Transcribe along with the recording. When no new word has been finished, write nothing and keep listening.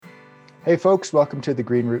Hey folks, welcome to the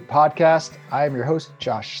Green Root Podcast. I am your host,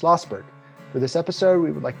 Josh Schlossberg. For this episode,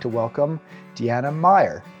 we would like to welcome Deanna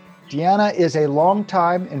Meyer. Deanna is a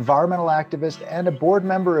longtime environmental activist and a board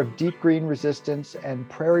member of Deep Green Resistance and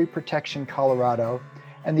Prairie Protection Colorado,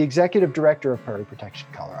 and the executive director of Prairie Protection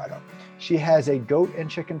Colorado. She has a goat and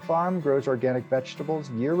chicken farm, grows organic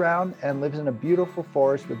vegetables year-round, and lives in a beautiful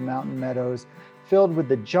forest with mountain meadows filled with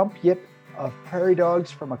the jump yip of prairie dogs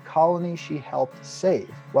from a colony she helped save.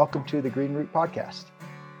 Welcome to the Green Root Podcast.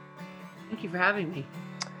 Thank you for having me.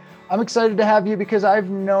 I'm excited to have you because I've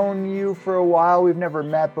known you for a while. We've never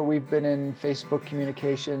met, but we've been in Facebook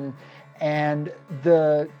communication. And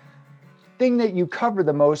the thing that you cover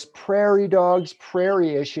the most, prairie dogs,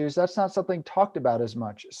 prairie issues, that's not something talked about as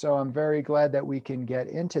much. So I'm very glad that we can get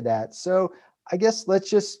into that. So I guess let's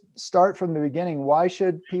just start from the beginning. Why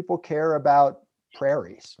should people care about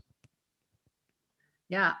prairies?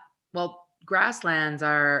 Yeah, well, grasslands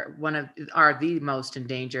are the most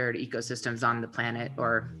endangered ecosystems on the planet,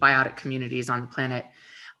 or biotic communities on the planet,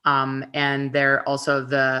 and they're also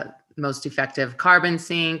the most effective carbon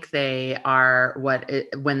sink. They are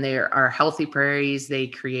when they are healthy prairies, they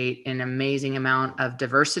create an amazing amount of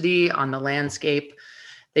diversity on the landscape.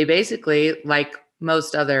 They basically, like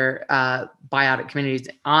most other biotic communities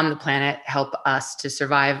on the planet, help us to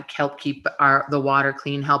survive, help keep the water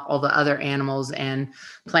clean, help all the other animals and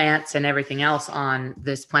plants and everything else on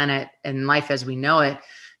this planet and life as we know it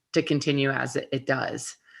to continue as it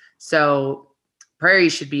does. So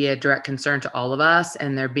prairies should be a direct concern to all of us,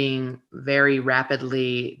 and they're being very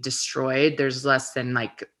rapidly destroyed. There's less than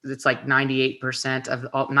it's like 98%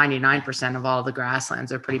 of 99% of all the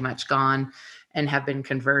grasslands are pretty much gone and have been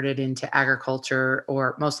converted into agriculture,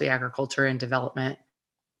 or mostly agriculture and development.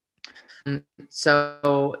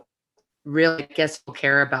 So really, I guess people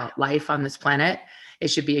care about life on this planet. It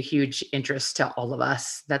should be a huge interest to all of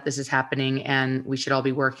us that this is happening, and we should all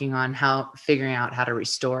be working on figuring out how to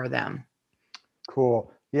restore them. Cool.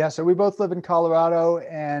 Yeah, so we both live in Colorado,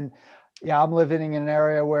 and yeah, I'm living in an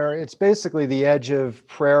area where it's basically the edge of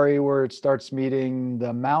prairie where it starts meeting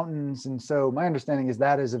the mountains. And so my understanding is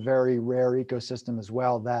that is a very rare ecosystem as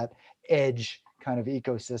well, that edge kind of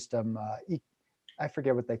ecosystem. I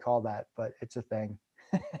forget what they call that, but it's a thing.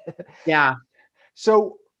 Yeah.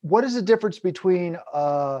 So what is the difference between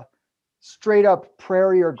straight up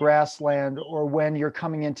prairie or grassland, or when you're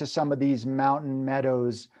coming into some of these mountain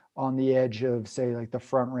meadows on the edge of, say, like the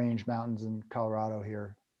Front Range Mountains in Colorado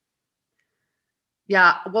here?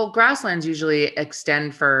 Yeah, well, grasslands usually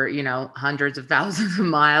extend for, hundreds of thousands of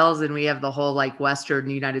miles. And we have the whole Western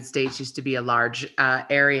United States used to be a large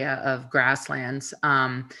area of grasslands.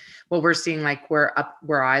 What we're seeing,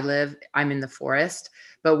 where I live, I'm in the forest,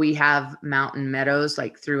 but we have mountain meadows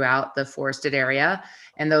throughout the forested area.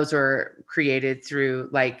 And those were created through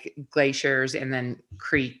glaciers and then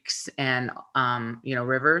creeks and,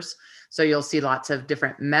 rivers. So you'll see lots of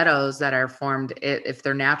different meadows that are formed, if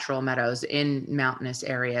they're natural meadows, in mountainous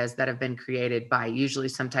areas that have been created by usually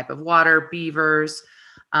some type of water, beavers,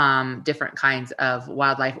 different kinds of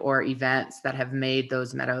wildlife or events that have made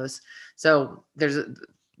those meadows. So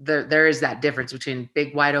there is that difference between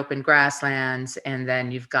big wide open grasslands, and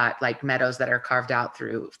then you've got meadows that are carved out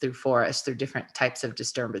through forests, through different types of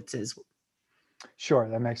disturbances. Sure,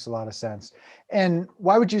 that makes a lot of sense. And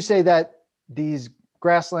why would you say that these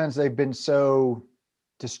grasslands, they've been so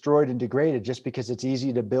destroyed and degraded? Just because it's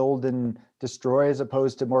easy to build and destroy as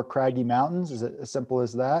opposed to more craggy mountains? Is it as simple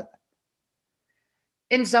as that?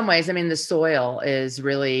 In some ways, I mean, the soil is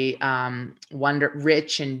really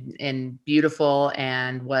rich and beautiful,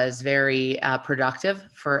 and was very productive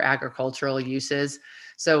for agricultural uses.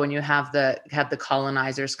 So when you have the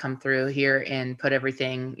colonizers come through here and put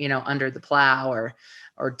everything, under the plow or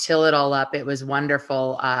till it all up, it was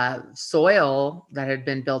wonderful soil that had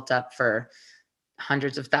been built up for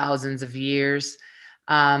hundreds of thousands of years,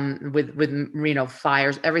 with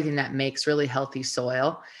fires, everything that makes really healthy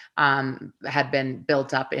soil had been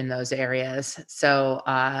built up in those areas. So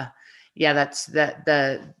yeah, it's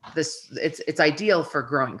ideal for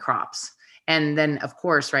growing crops. And then of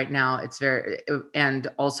course, right now and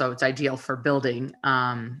also it's ideal for building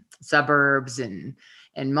suburbs and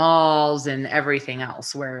malls and everything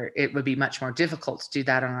else, where it would be much more difficult to do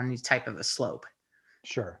that on any type of a slope.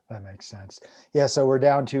 Sure, that makes sense. Yeah, so we're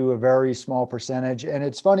down to a very small percentage. And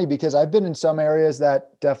it's funny because I've been in some areas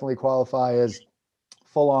that definitely qualify as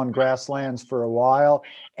full-on grasslands for a while,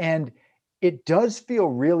 and it does feel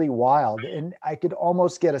really wild. And I could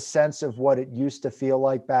almost get a sense of what it used to feel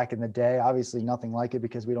like back in the day. Obviously nothing like it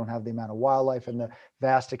because we don't have the amount of wildlife and the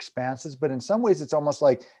vast expanses, but in some ways it's almost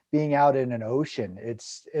like being out in an ocean.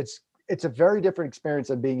 It's it's a very different experience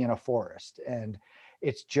than being in a forest, and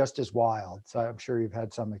it's just as wild. So I'm sure you've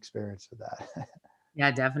had some experience with that. Yeah,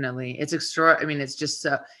 definitely. It's extra. I mean, it's just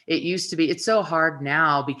so, it used to be, it's so hard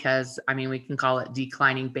now because, I mean, we can call it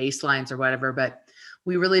declining baselines or whatever, but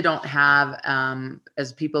we really don't have,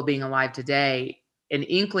 as people being alive today, an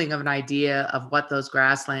inkling of an idea of what those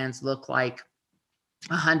grasslands look like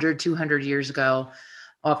 100, 200 years ago,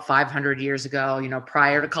 or 500 years ago,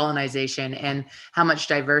 prior to colonization, and how much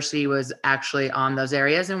diversity was actually on those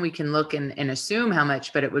areas. And we can look and assume how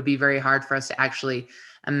much, but it would be very hard for us to actually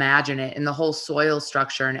imagine it. And the whole soil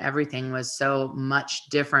structure and everything was so much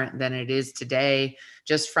different than it is today,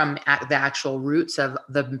 just from the actual roots of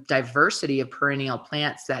the diversity of perennial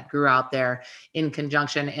plants that grew out there in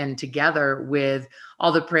conjunction and together with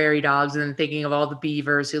all the prairie dogs, and thinking of all the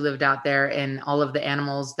beavers who lived out there and all of the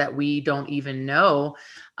animals that we don't even know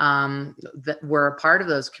that were a part of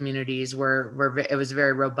those communities. Were it was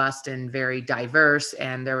very robust and very diverse,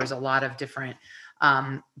 and there was a lot of different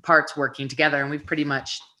parts working together. And we've pretty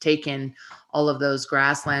much taken all of those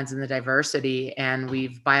grasslands and the diversity, and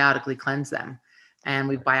we've biotically cleansed them. And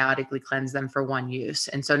we've biotically cleansed them for one use.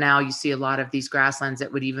 And so now you see a lot of these grasslands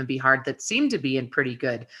that would even be hard, that seem to be in pretty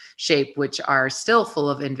good shape, which are still full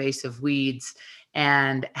of invasive weeds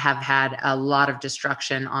and have had a lot of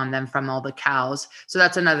destruction on them from all the cows. So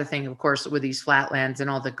that's another thing, of course, with these flatlands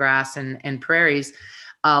and all the grass and prairies.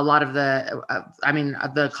 A lot of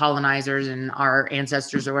the colonizers and our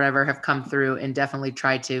ancestors or whatever have come through and definitely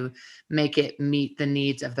tried to make it meet the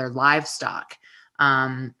needs of their livestock.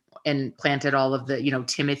 And planted all of the,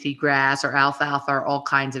 Timothy grass or alfalfa or all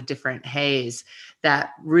kinds of different hays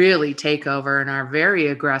that really take over and are very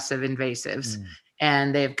aggressive invasives.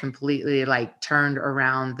 And they've completely turned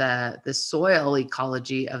around the soil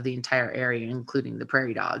ecology of the entire area, including the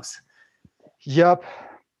prairie dogs. Yep.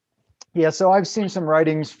 Yeah. So I've seen some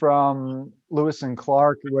writings from Lewis and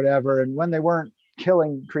Clark or whatever, and when they weren't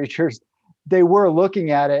killing creatures, they were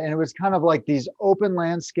looking at it, and it was kind of like these open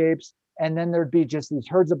landscapes. And then there'd be just these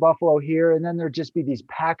herds of buffalo here, and then there'd just be these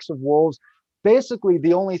packs of wolves. Basically,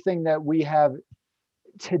 the only thing that we have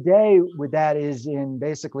today with that is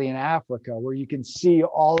basically in Africa, where you can see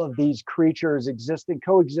all of these creatures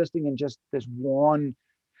coexisting in just this one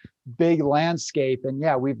big landscape. And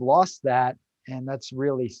yeah, we've lost that, and that's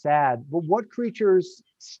really sad. But what creatures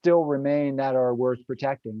still remain that are worth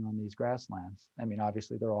protecting on these grasslands? I mean,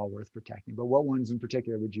 obviously they're all worth protecting, but what ones in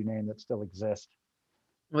particular would you name that still exist?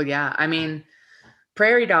 Well, yeah, I mean,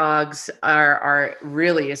 prairie dogs are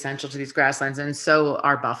really essential to these grasslands, and so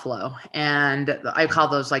are buffalo. And I call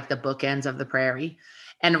those like the bookends of the prairie.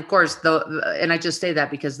 And of course, and I just say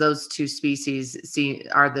that because those two species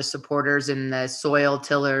are the supporters and the soil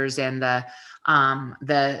tillers and the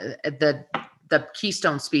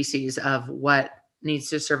keystone species of what needs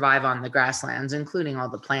to survive on the grasslands, including all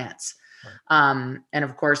the plants. And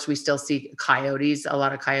of course, we still see coyotes. A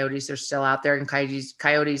lot of coyotes are still out there, and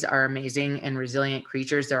coyotes are amazing and resilient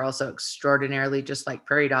creatures. They're also extraordinarily, just like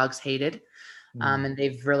prairie dogs, hated. And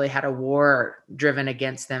they've really had a war driven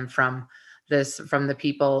against them from the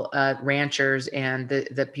people, ranchers, and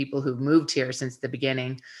the people who've moved here since the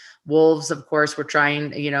beginning. Wolves, of course, we're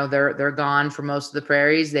trying. They're gone for most of the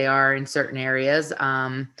prairies. They are in certain areas.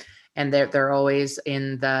 And they're always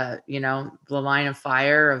in the line of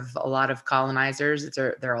fire of a lot of colonizers.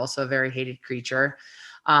 They're also a very hated creature.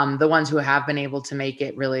 The ones who have been able to make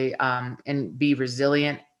it really and be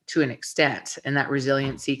resilient to an extent, and that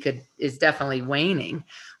resiliency is definitely waning,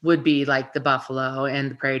 would be like the buffalo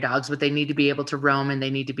and the prairie dogs. But they need to be able to roam, and they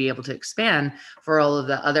need to be able to expand for all of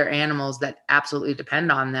the other animals that absolutely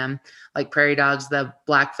depend on them, like prairie dogs, the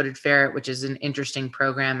black-footed ferret, which is an interesting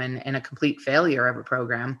program and a complete failure of a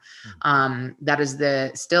program. That is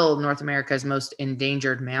still North America's most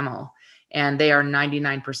endangered mammal, and they are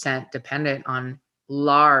 99% dependent on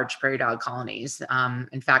large prairie dog colonies.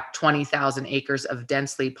 In fact, 20,000 acres of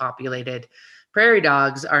densely populated prairie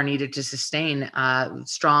dogs are needed to sustain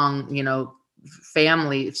strong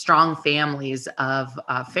families of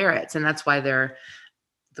ferrets. And that's why they're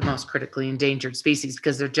the most critically endangered species,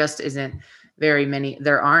 because there just isn't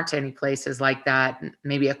there aren't any places like that.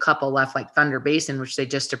 Maybe a couple left, like Thunder Basin, which they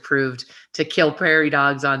just approved to kill prairie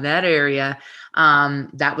dogs on that area.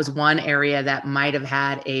 That was one area that might have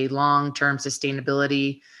had a long-term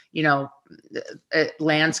sustainability,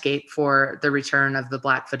 landscape for the return of the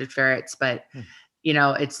black-footed ferrets. But,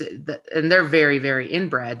 and they're very, very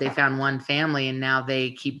inbred. They found one family, and now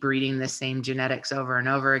they keep breeding the same genetics over and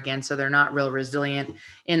over again. So they're not real resilient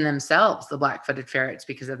in themselves, the black-footed ferrets,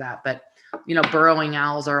 because of that. But Burrowing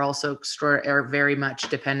owls are also are very much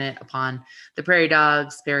dependent upon the prairie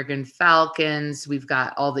dogs, peregrine falcons. We've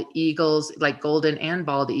got all the eagles, like golden and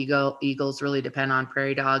bald eagles really depend on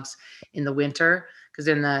prairie dogs in the winter, because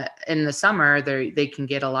in the summer they can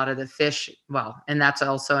get a lot of the fish. Well, and that's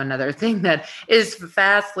also another thing that is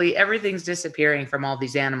everything's disappearing from all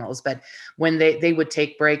these animals. But when they would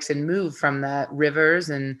take breaks and move from the rivers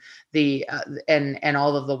and the and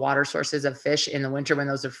all of the water sources of fish in the winter when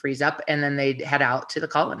those would freeze up, and then they'd head out to the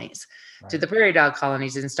colonies, to the prairie dog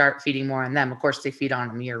colonies, and start feeding more on them. Of course, they feed on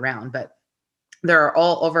them year round, but there are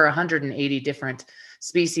all over 180 different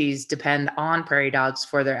species depend on prairie dogs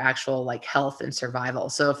for their actual like health and survival.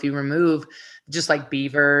 So if you remove just like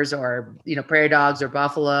beavers or prairie dogs or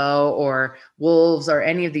buffalo or wolves or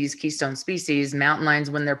any of these keystone species, mountain lions,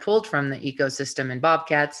 when they're pulled from the ecosystem, and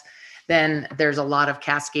bobcats, then there's a lot of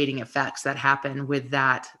cascading effects that happen with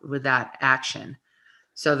that action.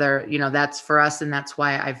 So that's for us, and that's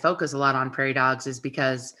why I focus a lot on prairie dogs, is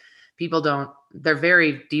because they're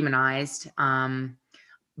very demonized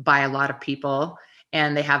by a lot of people,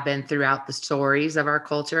 and they have been throughout the stories of our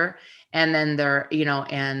culture. And then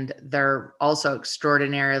they're also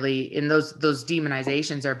extraordinarily, in those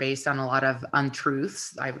demonizations are based on a lot of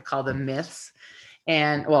untruths. I would call them myths.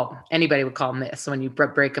 And well, anybody would call them myths when you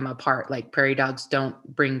break them apart. Like prairie dogs don't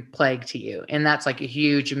bring plague to you, and that's like a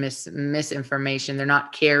huge misinformation. They're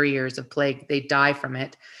not carriers of plague; they die from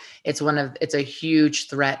it. It's a huge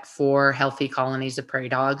threat for healthy colonies of prairie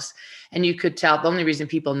dogs. And you could tell the only reason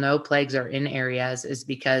people know plagues are in areas is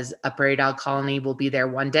because a prairie dog colony will be there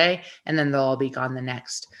one day and then they'll all be gone the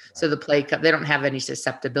next. So the plague, they don't have any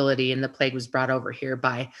susceptibility. And the plague was brought over here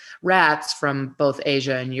by rats from both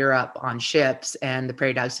Asia and Europe on ships. And the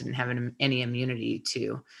prairie dogs didn't have any immunity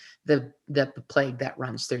to the plague that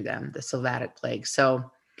runs through them, the sylvatic plague.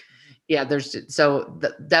 So yeah,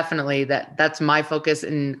 definitely that's my focus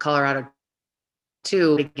in Colorado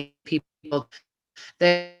too. People,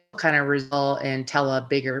 they kind of result and tell a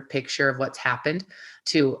bigger picture of what's happened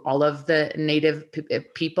to all of the native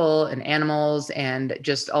people and animals, and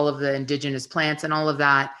just all of the indigenous plants and all of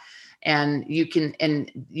that. And you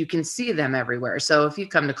can see them everywhere. So if you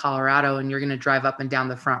come to Colorado and you're going to drive up and down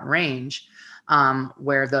the Front Range,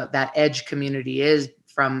 where that edge community is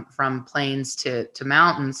from plains to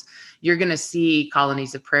mountains, you're going to see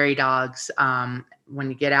colonies of prairie dogs. When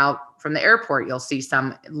you get out from the airport, you'll see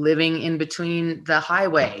some living in between the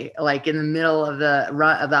highway, like in the middle of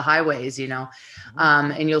the highways,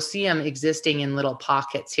 and you'll see them existing in little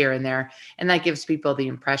pockets here and there. And that gives people the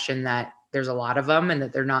impression that there's a lot of them and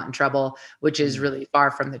that they're not in trouble, which is really far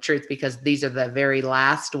from the truth, because these are the very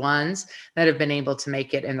last ones that have been able to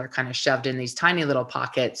make it, and they're kind of shoved in these tiny little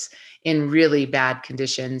pockets in really bad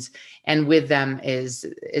conditions. And with them is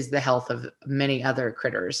the health of many other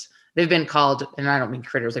critters. They've been called, and I don't mean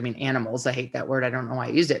critters, I mean animals. I hate that word. I don't know why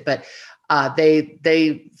I used it, but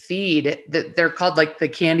they feed, they're called like the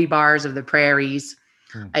candy bars of the prairies.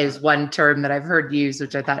 Is one term that I've heard used,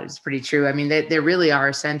 which I thought is pretty true. I mean, they really are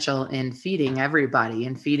essential in feeding everybody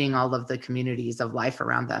and feeding all of the communities of life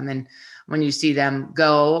around them. And when you see them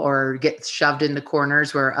go or get shoved into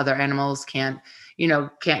corners where other animals can't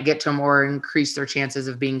get to them, or increase their chances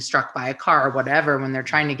of being struck by a car or whatever when they're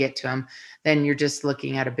trying to get to them, then you're just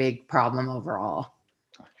looking at a big problem overall.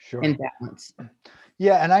 Sure. In balance.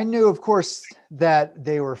 Yeah. And I knew, of course, that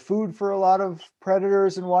they were food for a lot of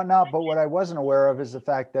predators and whatnot. But what I wasn't aware of is the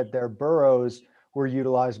fact that their burrows were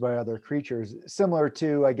utilized by other creatures, similar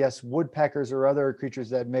to, I guess, woodpeckers or other creatures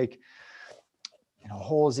that make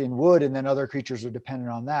holes in wood, and then other creatures are dependent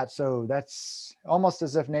on that. So that's almost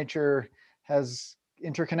as if nature has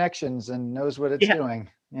interconnections and knows what it's doing.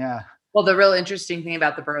 Yeah. Well, the real interesting thing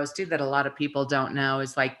about the burrows too, that a lot of people don't know,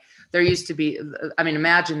 is like there used to be, I mean,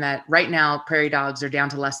 imagine that right now prairie dogs are down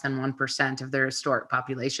to less than 1% of their historic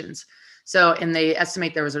populations. So, and they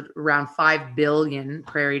estimate there was around 5 billion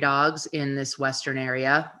prairie dogs in this western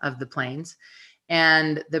area of the plains.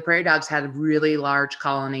 And the prairie dogs had really large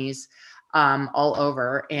colonies all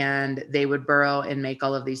over, and they would burrow and make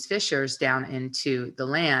all of these fissures down into the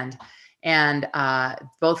land. And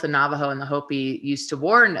both the Navajo and the Hopi used to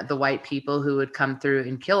warn the white people who would come through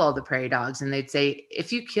and kill all the prairie dogs. And they'd say,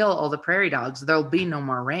 if you kill all the prairie dogs, there'll be no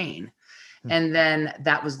more rain. And then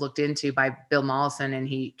that was looked into by Bill Mollison, and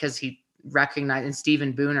because he recognized, and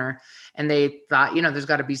Stephen Booner, and they thought, there's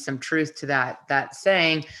got to be some truth to that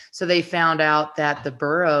saying. So they found out that the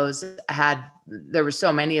burrows there were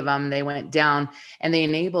so many of them, they went down and they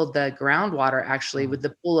enabled the groundwater actually with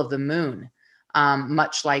the pull of the moon.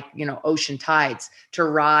 much like, ocean tides, to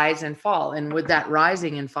rise and fall. And with that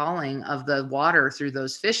rising and falling of the water through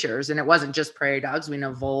those fissures, and it wasn't just prairie dogs, we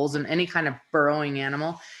know voles and any kind of burrowing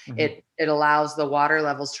animal, it allows the water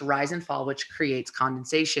levels to rise and fall, which creates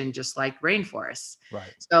condensation, just like rainforests.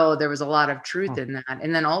 Right. So there was a lot of truth in that.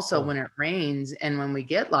 And then also when it rains and when we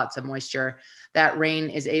get lots of moisture, that rain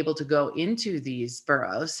is able to go into these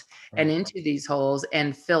burrows and into these holes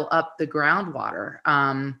and fill up the groundwater.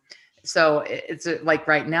 So it's like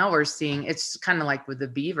right now we're seeing, it's kind of like with the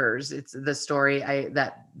beavers. It's the story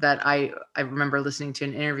I remember listening to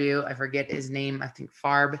an interview. I forget his name. I think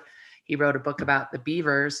Farb. He wrote a book about the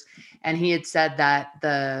beavers, and he had said that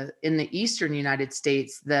in the eastern United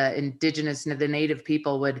States, the indigenous, the native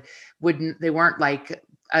people they weren't like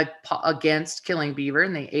against killing beaver,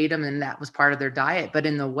 and they ate them, and that was part of their diet. But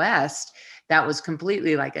in the West, that was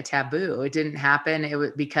completely like a taboo. It didn't happen. It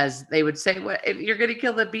was because they would say, well, if you're going to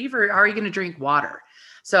kill the beaver, how are you going to drink water?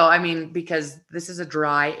 So, I mean, because this is a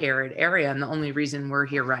dry, arid area, and the only reason we're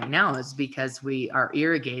here right now is because we are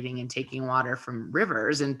irrigating and taking water from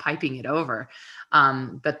rivers and piping it over.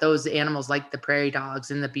 But those animals like the prairie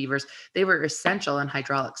dogs and the beavers, they were essential in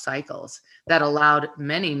hydraulic cycles that allowed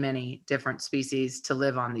many, many different species to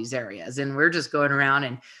live on these areas. And we're just going around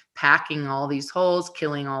and packing all these holes,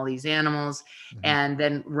 killing all these animals, and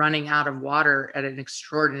then running out of water at an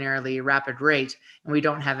extraordinarily rapid rate. And we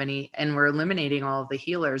don't have any, and we're eliminating all of the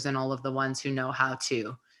healers and all of the ones who know how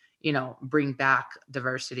to, bring back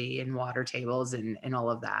diversity in water tables and all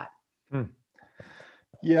of that.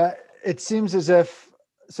 Yeah, it seems as if,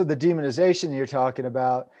 so the demonization you're talking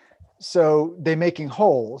about, so they making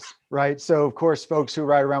holes, right? So of course, folks who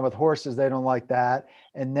ride around with horses, they don't like that.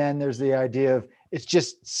 And then there's the idea of it's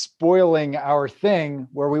just spoiling our thing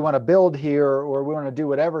where we want to build here or we want to do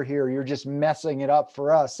whatever here. You're just messing it up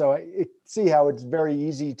for us. So I see how it's very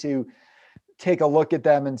easy to take a look at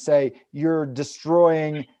them and say, you're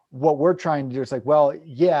destroying what we're trying to do. It's like, well,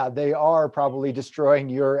 yeah, they are probably destroying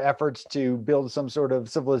your efforts to build some sort of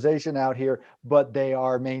civilization out here, but they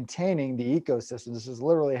are maintaining the ecosystem. This is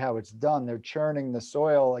literally how it's done. They're churning the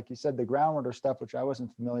soil, like you said, the groundwater stuff, which I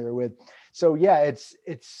wasn't familiar with. So yeah,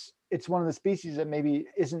 it's one of the species that maybe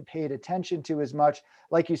isn't paid attention to as much.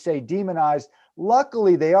 Like you say, demonized.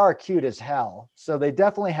 Luckily, they are cute as hell. So they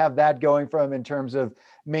definitely have that going for them in terms of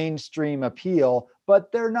mainstream appeal,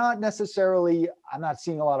 but they're not necessarily, I'm not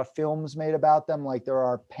seeing a lot of films made about them like there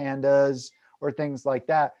are pandas or things like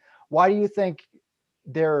that. Why do you think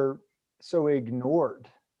they're so ignored?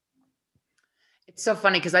 It's so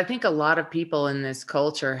funny because I think a lot of people in this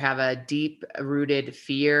culture have a deep rooted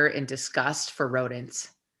fear and disgust for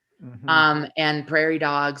rodents. And prairie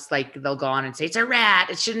dogs, like they'll go on and say, it's a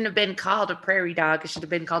rat. It shouldn't have been called a prairie dog. It should have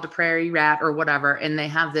been called a prairie rat or whatever. And they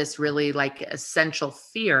have this really like essential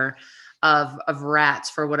fear of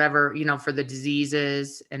rats for whatever, for the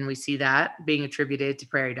diseases. And we see that being attributed to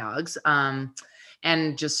prairie dogs.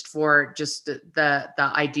 And just for the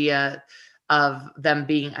idea of them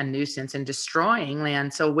being a nuisance and destroying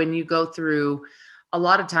land. So when you go through, a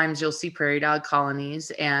lot of times you'll see prairie dog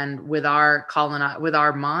colonies, and with our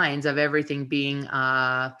minds of everything being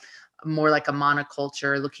more like a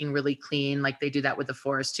monoculture, looking really clean, like they do that with the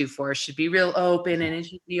forest too. Forest should be real open and it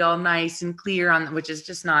should be all nice and clear which is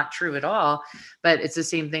just not true at all. But it's the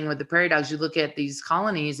same thing with the prairie dogs. You look at these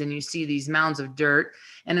colonies and you see these mounds of dirt,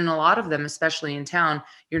 and in a lot of them, especially in town,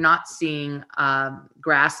 you're not seeing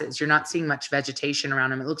grasses. You're not seeing much vegetation around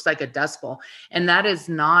them. It looks like a dust bowl. And that is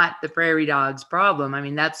not the prairie dog's problem. I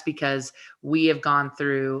mean, that's because we have gone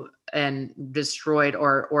through and destroyed,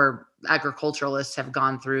 or agriculturalists have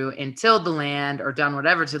gone through and tilled the land or done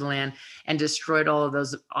whatever to the land and destroyed all of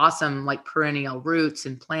those awesome like perennial roots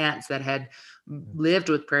and plants that had lived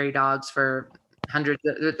with prairie dogs for hundreds,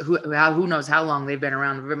 who knows how long they've been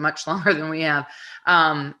around, much longer than we have.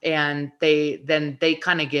 And they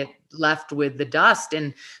kind of get left with the dust.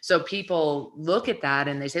 And so people look at that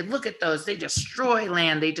and they say, look at those, they destroy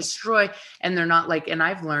land, and they're not like, and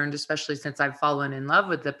I've learned, especially since I've fallen in love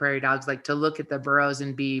with the prairie dogs, like to look at the burrows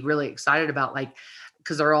and be really excited about like,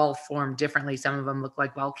 because they're all formed differently. Some of them look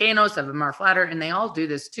like volcanoes, some of them are flatter, and they all do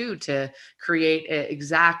this too to create an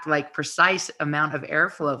exact, like precise amount of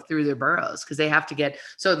airflow through their burrows, because they have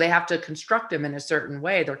to construct them in a certain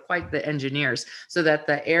way. They're quite the engineers, so that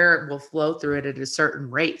the air will flow through it at a certain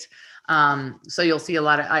rate. So you'll see a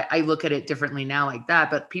lot of, I look at it differently now like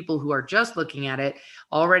that, but people who are just looking at it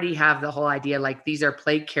already have the whole idea, like these are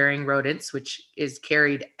plague carrying rodents, which is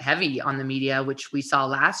carried heavy on the media, which we saw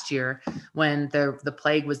last year when the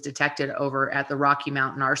plague was detected over at the Rocky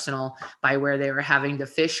Mountain Arsenal by where they were having the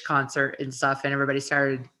fish concert and stuff. And everybody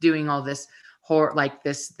started doing all this like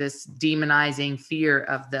this demonizing fear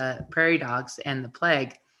of the prairie dogs and the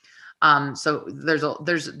plague. So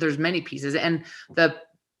there's many pieces, and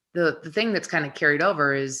the thing that's kind of carried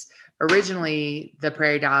over is originally the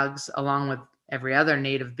prairie dogs, along with every other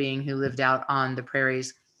native being who lived out on the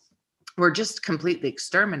prairies, were just completely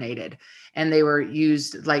exterminated. And they were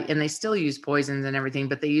used and they still use poisons and everything,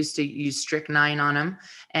 but they used to use strychnine on them,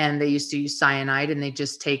 and they used to use cyanide, and they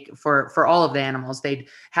just take for all of the animals. They'd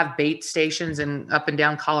have bait stations and up and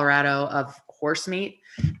down Colorado of horse meat.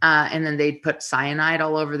 And then they'd put cyanide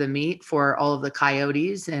all over the meat for all of the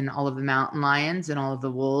coyotes and all of the mountain lions and all of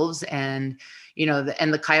the wolves. And,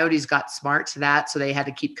 and the coyotes got smart to that. So they had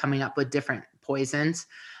to keep coming up with different poisons.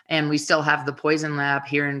 And we still have the poison lab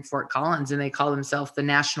here in Fort Collins, and they call themselves the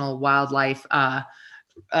National Wildlife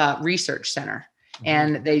Research Center. Mm-hmm.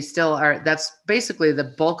 And they still are. That's basically the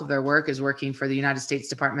bulk of their work, is working for the United States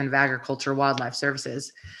Department of Agriculture, Wildlife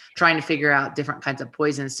Services, trying to figure out different kinds of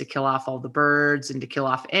poisons to kill off all the birds and to kill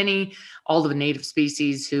off all the native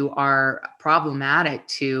species who are problematic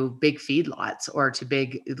to big feedlots or to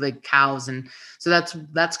big cows. And so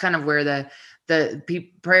that's kind of where the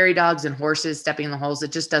prairie dogs and horses stepping in the holes,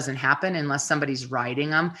 it just doesn't happen unless somebody's riding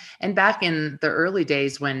them. And back in the early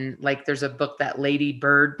days when there's a book, that Lady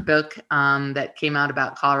Bird book that came out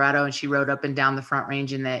about Colorado, and she rode up and down the Front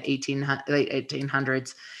Range in the late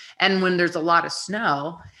 1800s. And when there's a lot of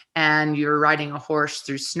snow and you're riding a horse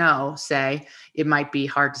through snow, say, it might be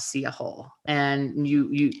hard to see a hole. And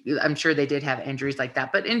I'm sure they did have injuries like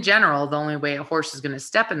that. But in general, the only way a horse is going to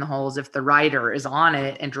step in the hole is if the rider is on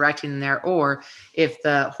it and directing them there, or if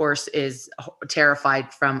the horse is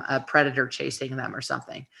terrified from a predator chasing them or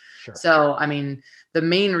something. Sure. So, I mean, the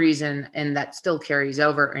main reason, and that still carries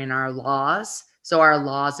over in our laws. So our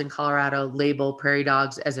laws in Colorado label prairie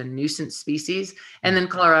dogs as a nuisance species, and then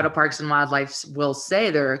Colorado Parks and Wildlife will say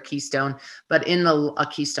they're a keystone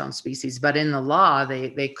species, but in the law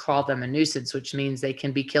they call them a nuisance, which means they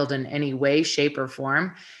can be killed in any way, shape, or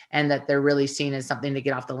form, and that they're really seen as something to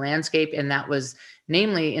get off the landscape. And that was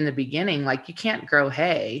namely in the beginning, you can't grow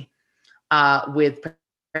hay with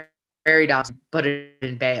prairie dogs, put it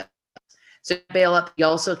in bale. So bale up, you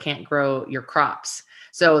also can't grow your crops.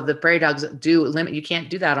 So the prairie dogs do limit, you can't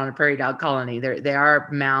do that on a prairie dog colony. They are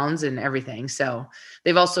mounds and everything. So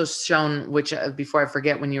they've also shown, which before I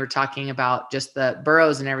forget, when you were talking about just the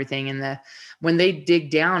burrows and everything, and when they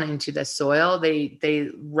dig down into the soil, they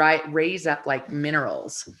raise up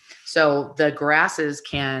minerals. So the grasses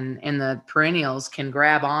and the perennials can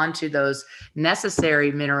grab onto those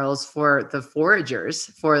necessary minerals for the foragers,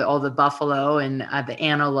 for all the buffalo and the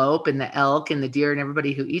antelope and the elk and the deer and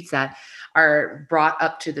everybody who eats that, are brought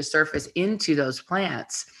up to the surface into those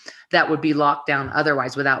plants that would be locked down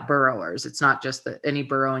otherwise without burrowers. It's not just any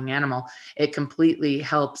burrowing animal. It completely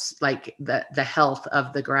helps the health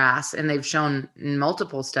of the grass. And they've shown in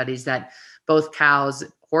multiple studies that both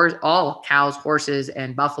all cows, horses,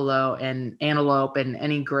 and buffalo and antelope and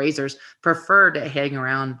any grazers prefer to hang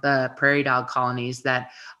around the prairie dog colonies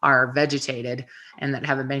that are vegetated and that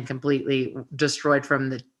haven't been completely destroyed from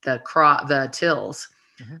the tills.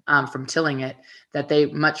 From tilling it, that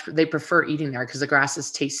they prefer eating there because the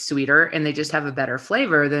grasses taste sweeter and they just have a better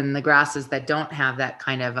flavor than the grasses that don't have that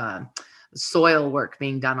kind of soil work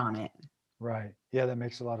being done on it. Right. Yeah, that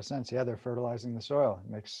makes a lot of sense. Yeah, they're fertilizing the soil.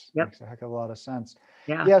 It makes a heck of a lot of sense.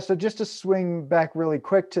 Yeah. So just to swing back really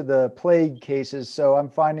quick to the plague cases. So I'm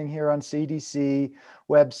finding here on CDC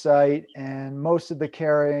website, and most of the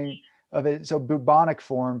carrying of it, so bubonic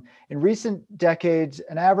form. In recent decades,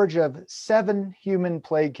 an average of 7 human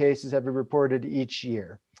plague cases have been reported each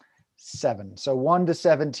year. 7. So 1 to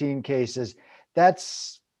 17 cases.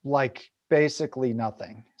 That's basically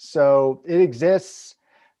nothing. So it exists,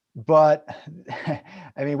 but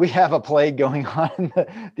I mean, we have a plague going on in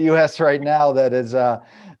the US right now that is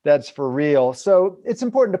that's for real. So it's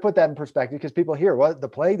important to put that in perspective, because people hear, what, the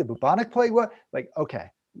plague, the bubonic plague, what? Okay,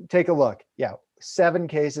 take a look. Yeah. 7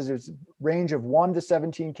 cases. There's a range of 1 to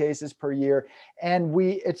 17 cases per year. And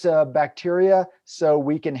it's a bacteria, so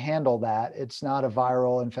we can handle that. It's not a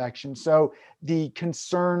viral infection. So the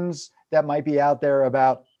concerns that might be out there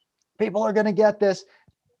about people are going to get this,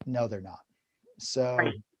 no, they're not. So,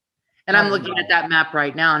 right. And I'm looking at that map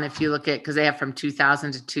right now. And if you look at, because they have from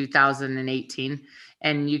 2000 to 2018,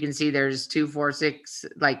 and you can see there's 2, 4, 6,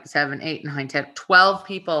 7, 8, 9, 10, 12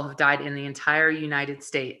 people have died in the entire United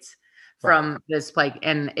States from this plague.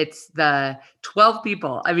 And it's the 12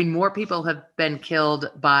 people. I mean, more people have been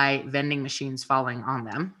killed by vending machines falling on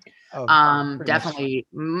them. Definitely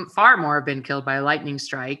far more have been killed by lightning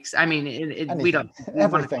strikes. I mean, we don't.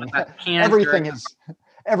 Everything. Everything is.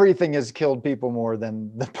 everything has killed people more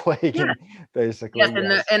than the plague, Yeah. basically. Yes,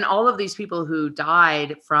 Yes. and all of these people who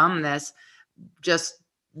died from this just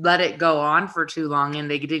let it go on for too long and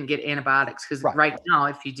they didn't get antibiotics, because right now,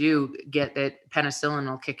 if you do get it, penicillin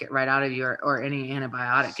will kick it right out of you, or any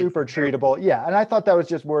antibiotic. Super treatable. Yeah. And I thought that was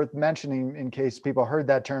just worth mentioning in case people heard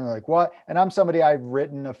that term, like, what? And I'm somebody, I've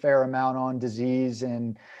written a fair amount on disease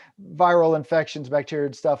and viral infections, bacteria,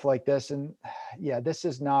 and stuff like this. And yeah, this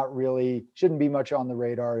is not really, shouldn't be much on the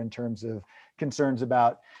radar in terms of concerns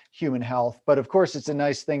about human health. But of course, it's a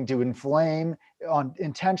nice thing to inflame on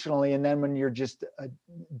intentionally. And then when you're just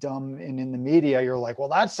dumb and in the media, you're like, well,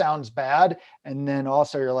 that sounds bad. And then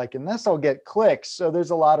also you're like, and this will get clicks. So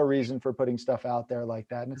there's a lot of reason for putting stuff out there like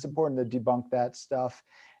that. And it's important to debunk that stuff.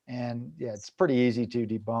 And yeah, it's pretty easy to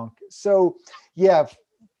debunk. So yeah,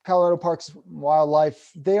 Colorado Parks and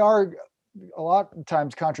Wildlife, they are a lot of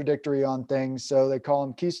times contradictory on things. So they call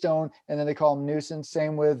them Keystone and then they call them nuisance.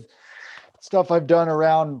 Same with stuff I've done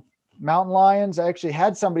around mountain lions. I actually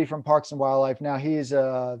had somebody from Parks and Wildlife. Now he's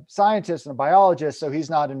a scientist and a biologist, so he's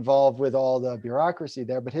not involved with all the bureaucracy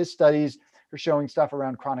there, but his studies are showing stuff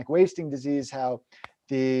around chronic wasting disease, how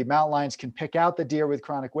the mountain lions can pick out the deer with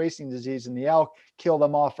chronic wasting disease and the elk, kill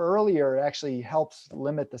them off earlier. It actually helps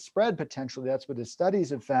limit the spread potentially. That's what his studies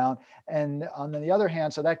have found. And on the other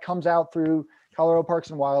hand, so that comes out through Colorado Parks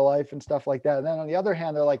and Wildlife and stuff like that. And then on the other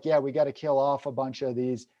hand, they're like, yeah, we got to kill off a bunch of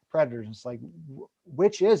these predators. It's like,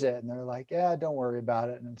 which is it? And they're like, yeah, don't worry about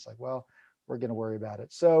it. And it's like, well, we're going to worry about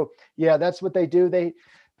it. So yeah, that's what they do.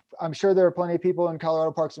 I'm sure there are plenty of people in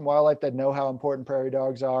Colorado Parks and Wildlife that know how important prairie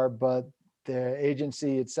dogs are, but the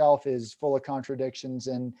agency itself is full of contradictions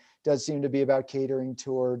and does seem to be about catering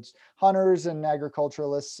towards hunters and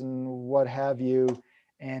agriculturalists and what have you.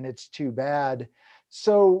 And it's too bad.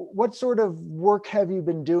 So what sort of work have you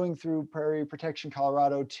been doing through Prairie Protection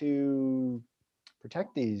Colorado to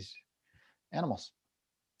protect these animals?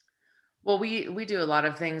 Well, we do a lot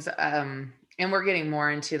of things, and we're getting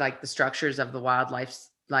more into like the structures of the wildlife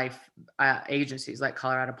life agencies like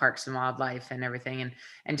Colorado Parks and Wildlife and everything.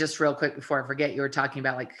 And just real quick before I forget, you were talking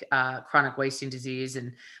about like chronic wasting disease,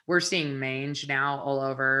 and we're seeing mange now all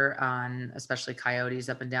over, on especially coyotes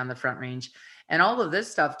up and down the Front Range. And all of this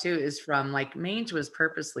stuff too is from, like, mange was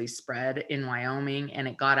purposely spread in Wyoming, and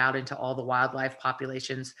it got out into all the wildlife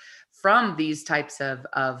populations from these types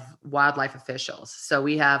of wildlife officials. So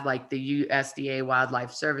we have like the USDA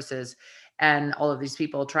Wildlife Services and all of these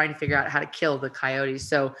people trying to figure out how to kill the coyotes.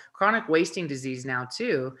 So chronic wasting disease now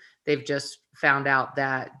too, they've just found out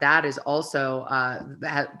that that is also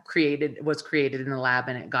was created in the lab,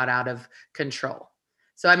 and it got out of control.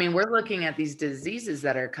 So, I mean, we're looking at these diseases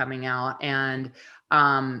that are coming out and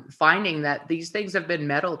finding that these things have been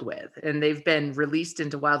meddled with, and they've been released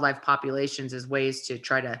into wildlife populations as ways to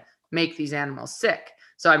try to make these animals sick.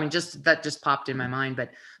 So, I mean, that just popped in my mind.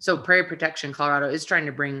 But so Prairie Protection Colorado is trying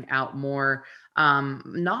to bring out more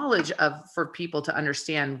knowledge for people to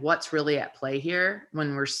understand what's really at play here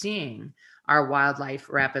when we're seeing our wildlife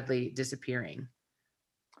rapidly disappearing.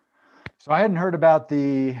 So I hadn't heard about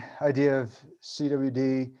the idea of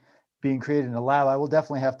CWD being created in a lab. I will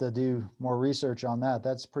definitely have to do more research on that.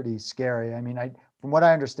 That's pretty scary. I mean, from what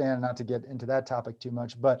I understand, not to get into that topic too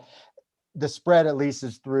much, but the spread at least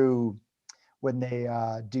is through when they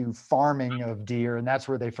do farming of deer, and that's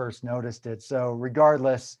where they first noticed it. So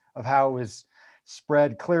regardless of how it was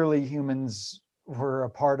spread, clearly humans were a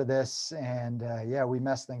part of this, and yeah, we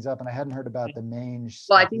messed things up. And I hadn't heard about the mange.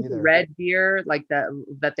 Well, I think either. The red deer, like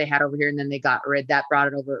that they had over here, and then they got rid. That brought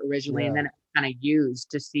it over originally, and then it kind of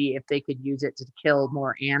used to see if they could use it to kill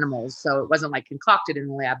more animals. So it wasn't like concocted in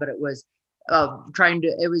the lab, but it was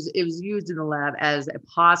it was used in the lab as a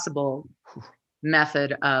possible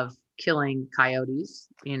method of killing coyotes,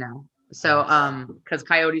 so because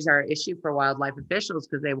coyotes are an issue for wildlife officials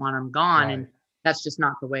because they want them gone. Right. And that's just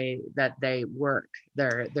not the way that they work.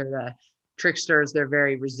 They're the tricksters. They're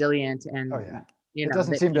very resilient, and it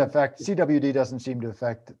doesn't seem to affect CWD. Doesn't seem to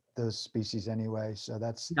affect those species anyway. So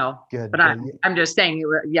that's good. But I'm just saying,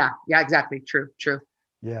 yeah, exactly, true.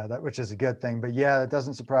 Yeah, which is a good thing. But yeah, it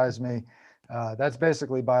doesn't surprise me. That's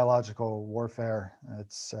basically biological warfare.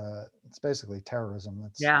 It's basically terrorism.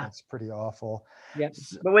 That's pretty awful. Yeah.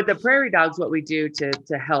 But with the prairie dogs, what we do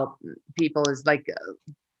to help people is like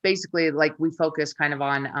basically like we focus kind of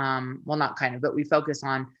on but we focus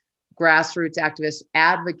on grassroots activists,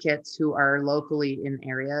 advocates who are locally in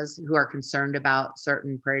areas who are concerned about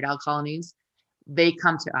certain prairie dog colonies. They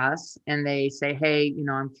come to us and they say, hey,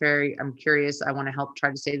 I'm curious. I want to help try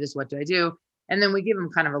to save this. What do I do? And then we give them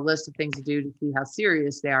kind of a list of things to do to see how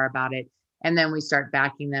serious they are about it. And then we start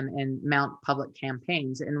backing them and mount public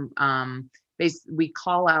campaigns. And we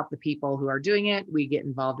call out the people who are doing it. We get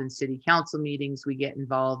involved in city council meetings. We get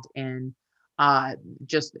involved in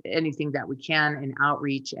just anything that we can in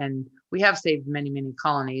outreach. And we have saved many, many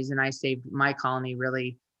colonies. And I saved my colony,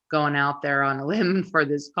 really going out there on a limb for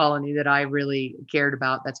this colony that I really cared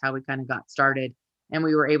about. That's how we kind of got started. And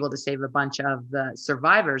we were able to save a bunch of the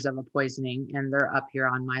survivors of a poisoning, and they're up here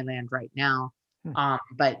on my land right now.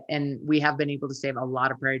 And we have been able to save a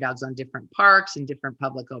lot of prairie dogs on different parks and different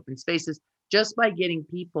public open spaces just by getting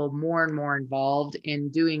people more and more involved in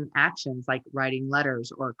doing actions like writing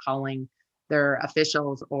letters or calling their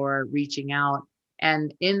officials or reaching out.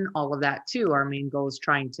 And in all of that too, our main goal is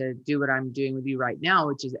trying to do what I'm doing with you right now,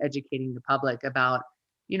 which is educating the public about,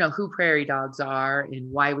 who prairie dogs are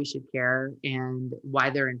and why we should care and why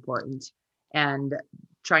they're important, and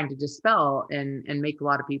trying to dispel and make a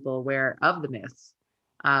lot of people aware of the myths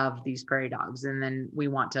of these prairie dogs. And then we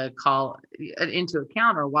want to call into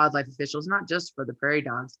account our wildlife officials, not just for the prairie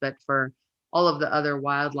dogs, but for all of the other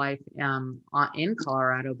wildlife in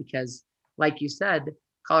Colorado, because like you said,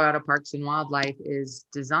 Colorado Parks and Wildlife is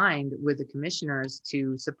designed with the commissioners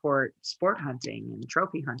to support sport hunting and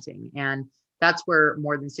trophy hunting. And that's where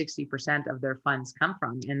more than 60% of their funds come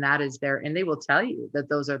from. And that is and they will tell you that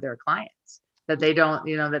those are their clients, that they don't,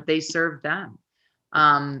 that they serve them.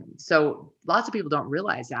 So lots of people don't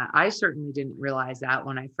realize that. I certainly didn't realize that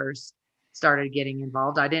when I first started getting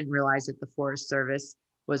involved. I didn't realize that the Forest Service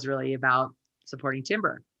was really about supporting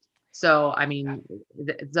timber. So, I mean,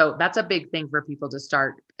 so that's a big thing for people to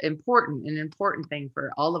start, an important thing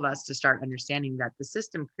for all of us to start understanding, that the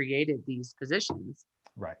system created these positions,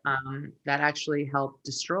 right, that actually help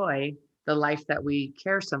destroy the life that we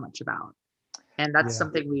care so much about. And that's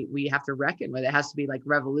something we have to reckon with. It has to be like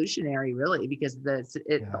revolutionary, really, because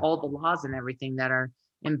all the laws and everything that are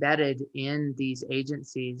embedded in these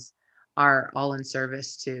agencies are all in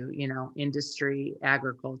service to, industry,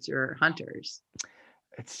 agriculture, hunters.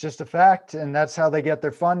 It's just a fact, and that's how they get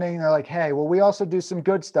their funding. They're like, hey, well, we also do some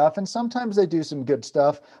good stuff, and sometimes they do some good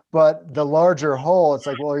stuff, but the larger whole, it's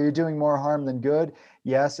like, well, are you doing more harm than good?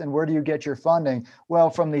 Yes. And where do you get your funding? Well,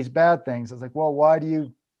 from these bad things. It's like, well, why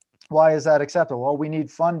is that acceptable? Well, we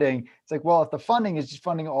need funding. It's like, well, if the funding is just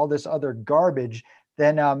funding all this other garbage,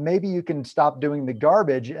 then maybe you can stop doing the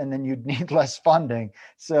garbage, and then you'd need less funding.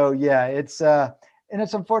 So yeah, and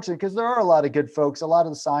it's unfortunate because there are a lot of good folks, a lot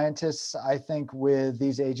of the scientists, I think, with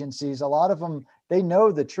these agencies, a lot of them, they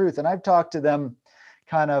know the truth. And I've talked to them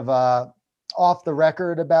kind of off the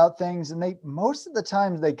record about things, and most of the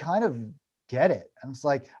time they kind of get it. And it's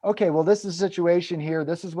like, okay, well, this is the situation here.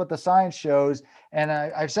 This is what the science shows. And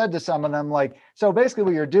I've said to some of them, like, so basically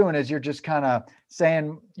what you're doing is you're just kind of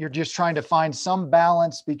saying, you're just trying to find some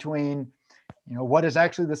balance between, what is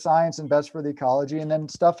actually the science and best for the ecology, and then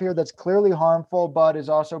stuff here that's clearly harmful, but is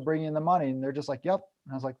also bringing in the money. And they're just like, yep.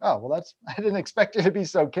 And I was like, oh, well, I didn't expect you to be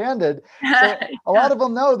so candid. So a lot of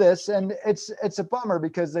them know this, and it's a bummer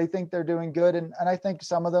because they think they're doing good. And I think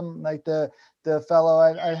some of them, like the fellow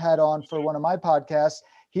I had on for one of my podcasts,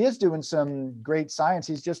 he is doing some great science.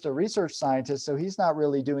 He's just a research scientist, so he's not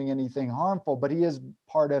really doing anything harmful, but he is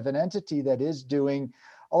part of an entity that is doing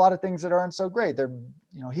a lot of things that aren't so great.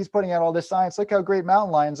 He's putting out all this science. Look how great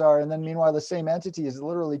mountain lions are. And then meanwhile, the same entity is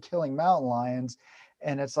literally killing mountain lions.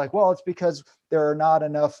 And it's like, well, it's because there are not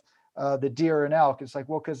enough the deer and elk. It's like,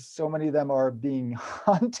 well, because so many of them are being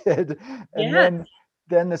hunted. And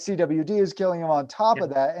then the CWD is killing them on top of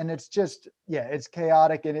that. And it's just, it's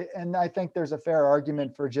chaotic. And I think there's a fair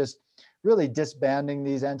argument for just really disbanding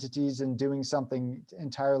these entities and doing something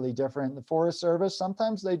entirely different. The Forest Service,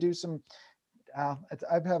 sometimes they do some, I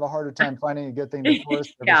have a harder time finding a good thing the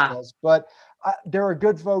Forest Service does, but there are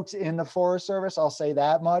good folks in the Forest Service. I'll say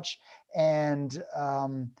that much. And,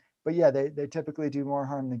 but yeah, they typically do more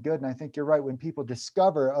harm than good. And I think you're right. When people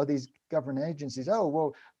discover, these government agencies,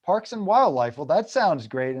 well, parks and wildlife, well, that sounds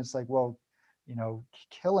great. And it's like, well,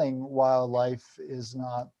 killing wildlife is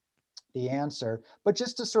not the answer. But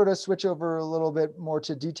just to sort of switch over a little bit more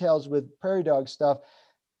to details with prairie dog stuff,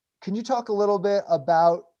 can you talk a little bit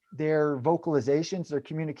about their vocalizations, their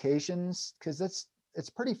communications? Because it's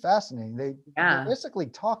pretty fascinating. They're basically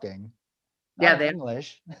talking. Not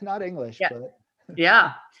English, but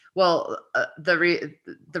well, the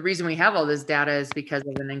reason we have all this data is because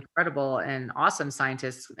of an incredible and awesome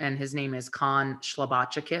scientist, and his name is Khan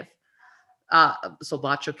Slobodchikov.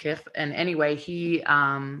 And anyway, he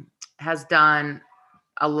has done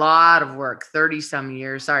a lot of work, 30 some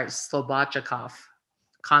years. Sorry, Slobodchikov.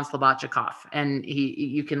 Konslobodchikov, and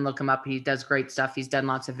you can look him up. He does great stuff. He's done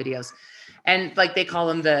lots of videos. And like they call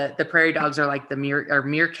them, the prairie dogs are like the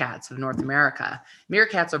meerkats of North America.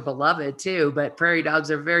 Meerkats are beloved too, but prairie dogs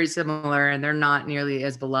are very similar, and they're not nearly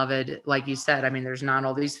as beloved. Like you said, I mean, there's not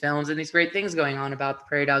all these films and these great things going on about the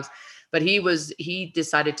prairie dogs, but he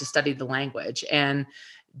decided to study the language and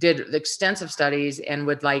did extensive studies and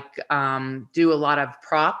would do a lot of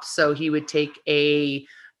props. So he would take a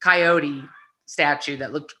coyote statue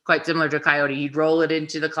that looked quite similar to a coyote. He'd roll it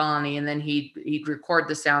into the colony, and then he'd record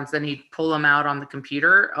the sounds. Then he'd pull them out on the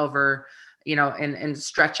computer over, and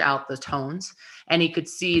stretch out the tones. And he could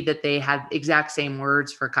see that they had exact same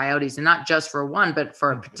words for coyotes, and not just for one, but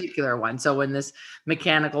for a particular one. So when this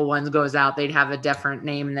mechanical one goes out, they'd have a different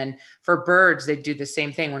name. And then for birds, they'd do the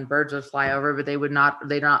same thing when birds would fly over, but they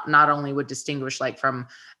not only would distinguish like from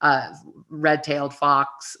red-tailed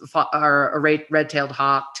fox or a red-tailed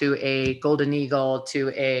hawk to a golden eagle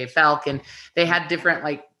to a falcon. They had different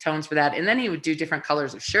like tones for that. And then he would do different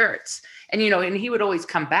colors of shirts. And, and he would always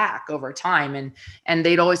come back over time, and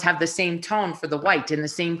they'd always have the same tone for the white and the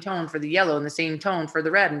same tone for the yellow and the same tone for the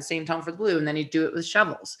red and the same tone for the blue. And then he'd do it with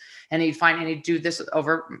shovels, and he'd do this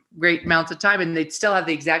over great amounts of time, and they'd still have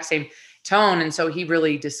the exact same tone. And so he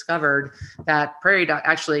really discovered that prairie dog,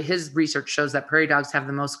 actually his research shows that prairie dogs have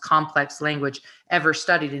the most complex language ever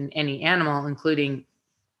studied in any animal, including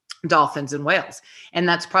dolphins and whales. And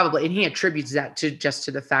that's probably, and he attributes that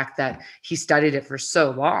to the fact that he studied it for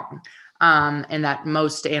so long. And that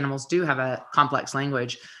most animals do have a complex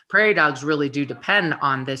language. Prairie dogs really do depend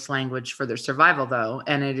on this language for their survival, though.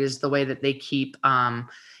 And it is the way that they keep, a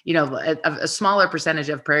smaller percentage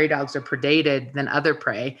of prairie dogs are predated than other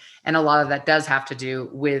prey. And a lot of that does have to do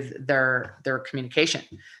with their communication.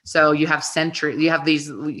 So you have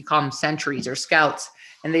these, we call them sentries or scouts,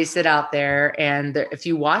 and they sit out there. And if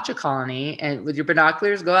you watch a colony and with your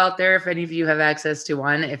binoculars, go out there, if any of you have access to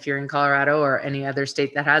one, if you're in Colorado or any other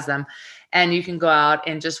state that has them, and you can go out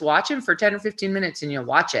and just watch them for 10 or 15 minutes, and you'll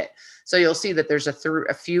watch it. So you'll see that there's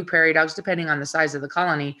a few prairie dogs, depending on the size of the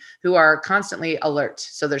colony, who are constantly alert.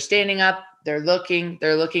 So they're standing up, they're looking.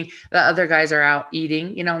 The other guys are out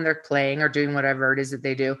eating, and they're playing or doing whatever it is that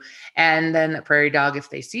they do. And then the prairie dog, if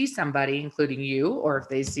they see somebody, including you, or if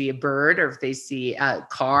they see a bird, or if they see a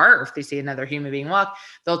car, or if they see another human being walk,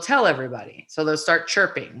 they'll tell everybody. So they'll start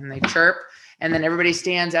chirping, and they chirp. And then everybody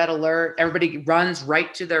stands at alert. Everybody runs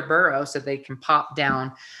right to their burrow so they can pop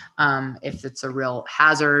down if it's a real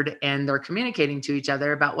hazard. And they're communicating to each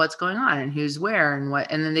other about what's going on and who's where and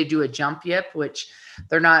what. And then they do a jump yip, which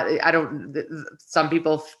they're not. Some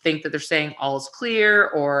people think that they're saying all's clear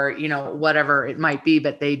or whatever it might be,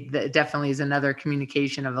 but that definitely is another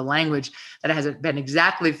communication of a language that hasn't been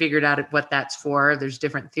exactly figured out what that's for. There's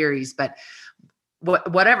different theories, but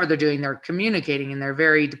whatever they're doing, they're communicating, and they're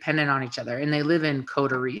very dependent on each other, and they live in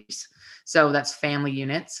coteries. So that's family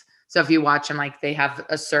units. So if you watch them, like they have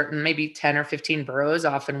a certain, maybe 10 or 15 burrows,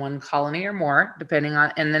 often one colony or more, depending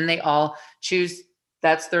on, and then they all choose,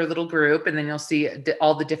 that's their little group. And then you'll see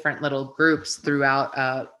all the different little groups throughout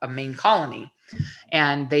a main colony.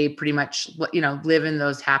 And they pretty much, live in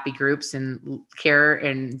those happy groups and care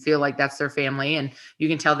and feel like that's their family. And you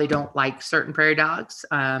can tell they don't like certain prairie dogs,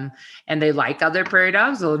 and they like other prairie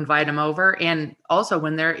dogs. They'll invite them over. And also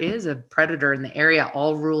when there is a predator in the area,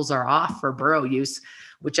 all rules are off for burrow use.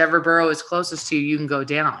 Whichever burrow is closest to you, you can go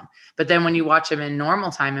down. But then when you watch them in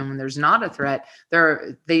normal time and when there's not a threat,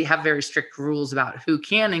 they have very strict rules about who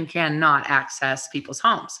can and cannot access people's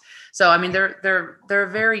homes. So, I mean, they're a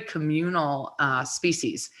very communal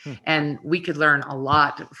species, and we could learn a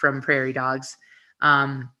lot from prairie dogs.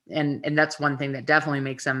 And that's one thing that definitely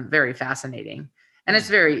makes them very fascinating. And it's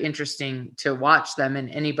very interesting to watch them, and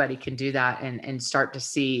anybody can do that and start to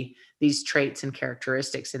see these traits and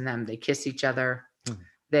characteristics in them. They kiss each other.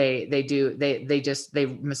 They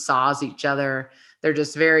massage each other. They're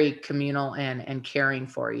just very communal and caring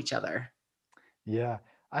for each other. Yeah.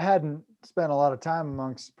 I hadn't spent a lot of time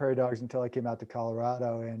amongst prairie dogs until I came out to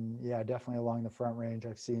Colorado, and yeah, definitely along the Front Range.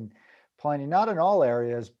 I've seen plenty, not in all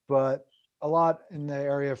areas, but a lot in the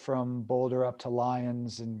area from Boulder up to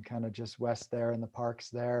Lyons and kind of just west there in the parks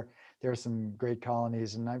there. There are some great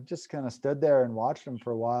colonies, and I've just kind of stood there and watched them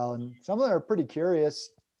for a while. And some of them are pretty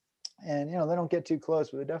curious, and they don't get too close,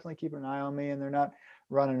 but they definitely keep an eye on me, and they're not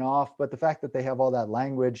running off. But the fact that they have all that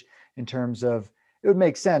language in terms of, it would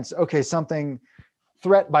make sense. Okay, something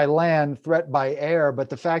threat by land, threat by air, but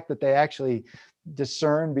the fact that they actually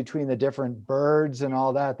discern between the different birds and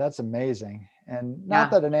all that, that's amazing. And not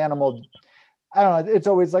that an animal, I don't know, it's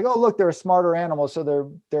always like, oh, look, they're a smarter animal, so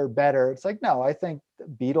they're better. It's like, no, I think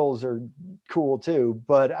beetles are cool too.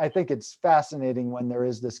 But I think it's fascinating when there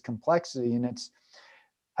is this complexity, and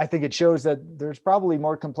I think it shows that there's probably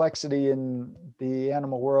more complexity in the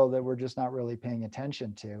animal world that we're just not really paying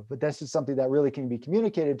attention to. But this is something that really can be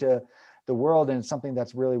communicated to the world, and it's something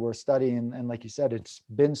that's really worth studying. And like you said, it's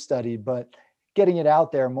been studied, but getting it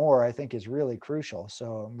out there more, I think, is really crucial.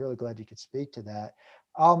 So I'm really glad you could speak to that.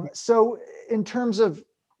 So in terms of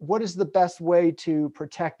what is the best way to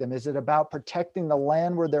protect them? Is it about protecting the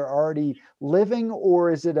land where they're already living, or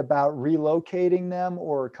is it about relocating them,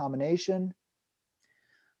 or a combination?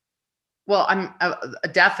 Well, I'm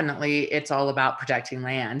definitely, it's all about protecting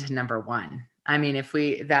land, number one. I mean, if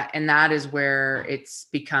we that and that is where it's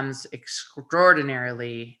becomes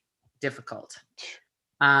extraordinarily difficult.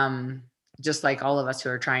 Um, just like all of us who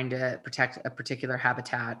are trying to protect a particular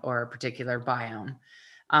habitat or a particular biome.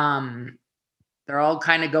 Um, they're all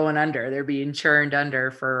kind of going under. They're being churned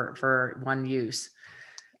under for one use.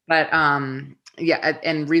 But yeah,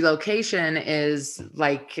 and relocation is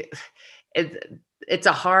like it's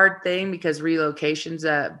a hard thing because relocation's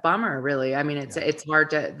a bummer, really. I mean, it's hard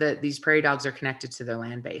to these prairie dogs are connected to their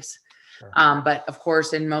land base. Sure. But of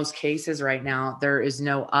course, in most cases right now, there is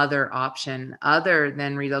no other option other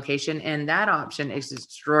than relocation. And that option is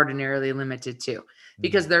extraordinarily limited too,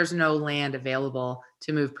 because there's no land available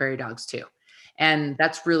to move prairie dogs to. And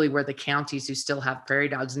that's really where the counties who still have prairie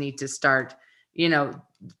dogs need to start,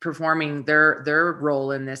 performing their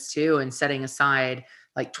role in this too, and setting aside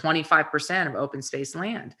like 25% of open space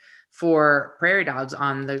land for prairie dogs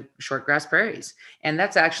on the shortgrass prairies. And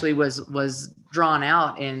that's actually was drawn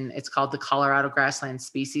out in, it's called the Colorado Grassland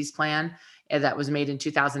Species Plan, and that was made in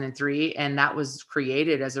 2003. And that was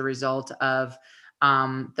created as a result of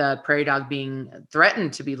the prairie dog being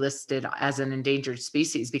threatened to be listed as an endangered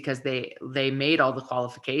species because they made all the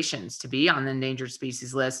qualifications to be on the endangered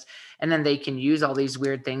species list. And then they can use all these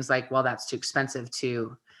weird things like, well, that's too expensive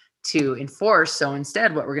to enforce. So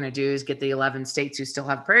instead, what we're going to do is get the 11 states who still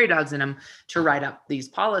have prairie dogs in them to write up these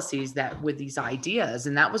policies that with these ideas.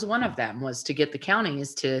 And that was one of them, was to get the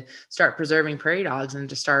counties to start preserving prairie dogs and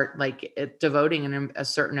to start like devoting a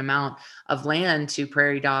certain amount of land to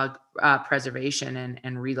prairie dog preservation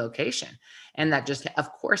and relocation. And that just,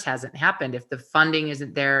 of course, hasn't happened. If the funding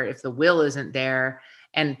isn't there, if the will isn't there,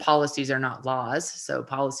 and policies are not laws, so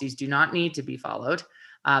policies do not need to be followed.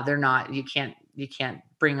 They're not, you can't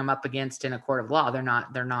bring them up against in a court of law. They're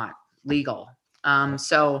not legal.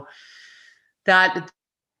 So that's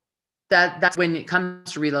when it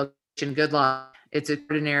comes to relocation, good luck. It's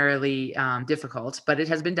extraordinarily difficult, but it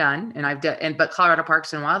has been done. And but Colorado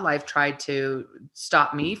Parks and Wildlife tried to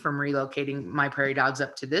stop me from relocating my prairie dogs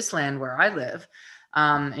up to this land where I live.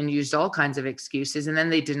 And used all kinds of excuses. And then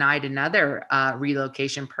they denied another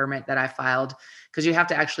relocation permit that I filed, because you have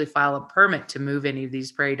to actually file a permit to move any of these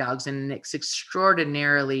prairie dogs. And it's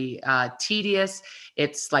extraordinarily tedious.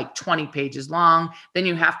 It's like 20 pages long. Then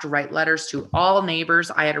you have to write letters to all neighbors.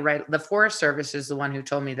 I had to write, the Forest Service is the one who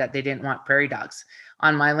told me that they didn't want prairie dogs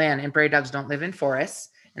on my land, and prairie dogs don't live in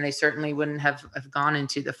forests. And they certainly wouldn't have gone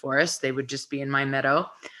into the forest. They would just be in my meadow.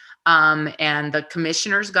 And the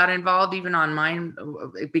commissioners got involved even on mine,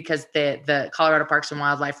 because the Colorado Parks and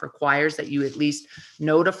Wildlife requires that you at least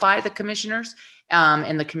notify the commissioners.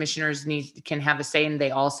 And the commissioners can have a say. And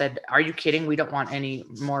they all said, "Are you kidding? We don't want any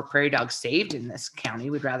more prairie dogs saved in this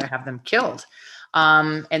county. We'd rather have them killed."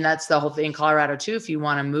 And that's the whole thing in Colorado too. If you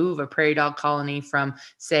want to move a prairie dog colony from,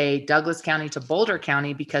 say, Douglas County to Boulder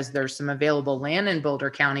County, because there's some available land in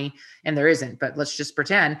Boulder County, and there isn't, but let's just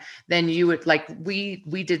pretend, then you would, like, we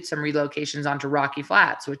did some relocations onto Rocky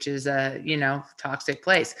Flats, which is a, toxic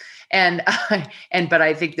place. And but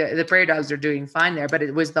I think the prairie dogs are doing fine there, but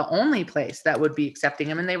it was the only place that would be accepting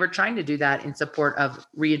them. And they were trying to do that in support of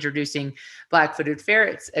reintroducing black-footed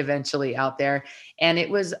ferrets eventually out there. And it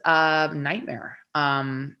was a nightmare. We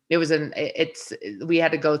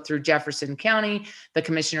had to go through Jefferson County. The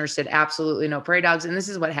commissioner said absolutely no prairie dogs. And this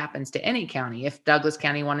is what happens to any county. If Douglas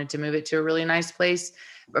County wanted to move it to a really nice place,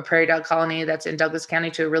 a prairie dog colony that's in Douglas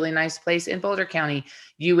County to a really nice place in Boulder County,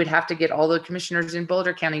 you would have to get all the commissioners in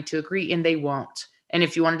Boulder County to agree, and they won't. And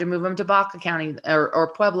if you wanted to move them to Baca County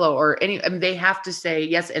or Pueblo or they have to say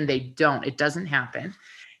yes, and they don't. It doesn't happen.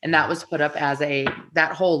 And that was put up as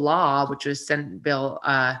that whole law, which was Senate Bill,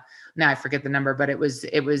 now I forget the number, but it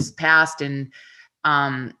was passed in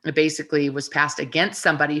it basically was passed against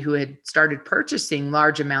somebody who had started purchasing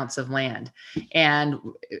large amounts of land and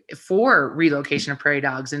for relocation of prairie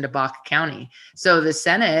dogs into Baca County. So the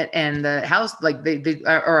Senate and the House, like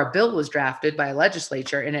or a bill was drafted by a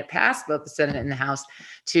legislature, and it passed both the Senate and the House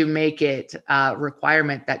to make it a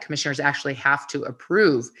requirement that commissioners actually have to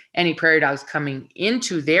approve any prairie dogs coming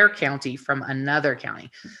into their county from another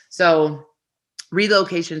county. So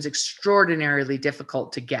relocation is extraordinarily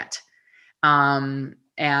difficult to get. And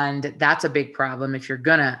that's a big problem if you're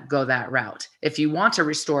gonna go that route. If you want to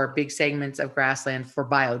restore big segments of grassland for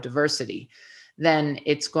biodiversity, then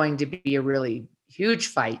it's going to be a really huge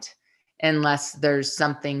fight unless there's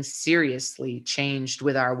something seriously changed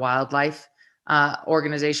with our wildlife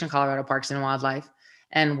organization, Colorado Parks and Wildlife,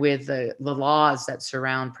 and with the laws that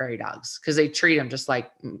surround prairie dogs, because they treat them just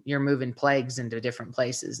like you're moving plagues into different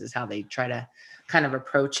places is how they try to kind of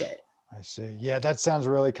approach it. I see. Yeah, that sounds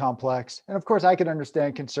really complex. And of course, I can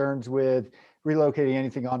understand concerns with relocating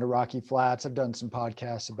anything onto rocky flats. I've done some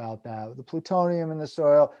podcasts about that, the plutonium in the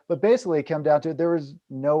soil. But basically, it came down to there was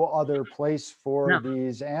no other place for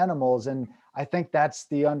these animals. And I think that's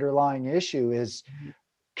the underlying issue is,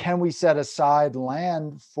 can we set aside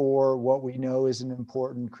land for what we know is an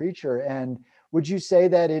important creature? And would you say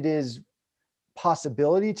that it is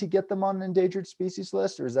possibility to get them on an endangered species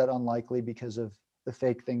list, or is that unlikely because of the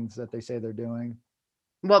fake things that they say they're doing?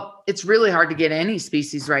 Well, it's really hard to get any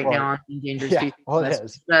species right now on endangered species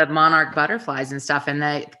list. The monarch butterflies and stuff, and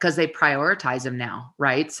because they prioritize them now,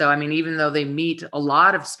 right? So, I mean, even though they meet a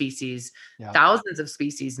lot of species, thousands of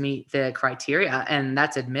species meet the criteria, and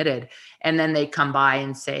that's admitted. And then they come by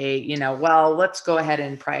and say, well, let's go ahead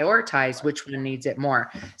and prioritize which one needs it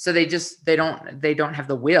more. So they don't have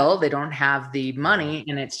the will, they don't have the money,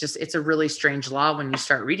 and it's a really strange law when you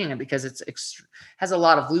start reading it because has a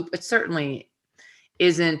lot of loop. It certainly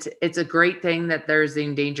it's a great thing that there's the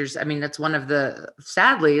endangered. I mean,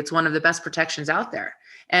 sadly, it's one of the best protections out there.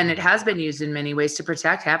 And it has been used in many ways to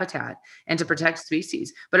protect habitat and to protect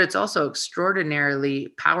species, but it's also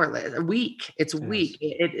extraordinarily weak. It's weak.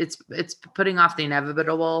 It's putting off the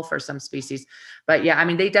inevitable for some species. But yeah, I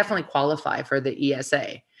mean, they definitely qualify for the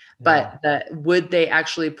ESA. But would they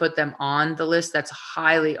actually put them on the list? That's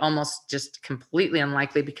highly, almost just completely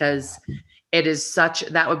unlikely, because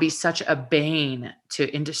that would be such a bane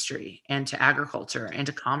to industry and to agriculture and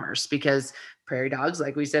to commerce, because prairie dogs,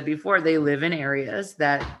 like we said before, they live in areas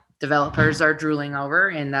that developers are drooling over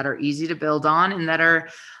and that are easy to build on and that are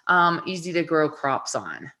easy to grow crops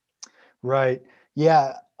on. Right.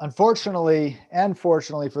 Yeah. Unfortunately, and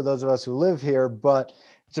fortunately for those of us who live here, but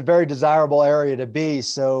it's a very desirable area to be.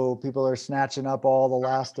 So people are snatching up all the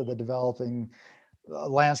last of the developing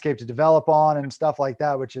landscape to develop on and stuff like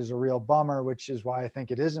that, which is a real bummer, which is why I think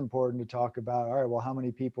it is important to talk about, all right, well, how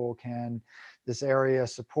many people can this area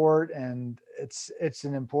support? And it's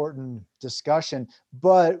an important discussion.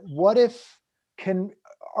 But what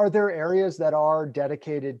are there areas that are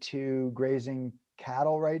dedicated to grazing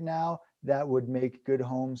cattle right now that would make good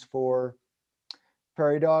homes for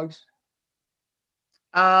prairie dogs?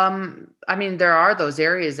 I mean, there are those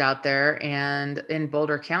areas out there, and in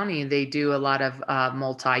Boulder County, they do a lot of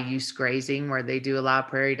multi-use grazing where they do allow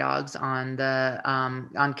prairie dogs on the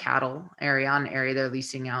on cattle area, on an area they're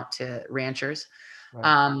leasing out to ranchers.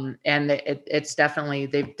 Right. And it's definitely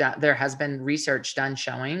there has been research done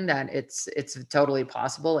showing that it's totally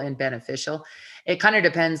possible and beneficial. It kind of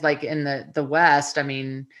depends, like in the West. I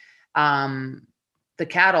mean, the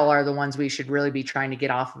cattle are the ones we should really be trying to get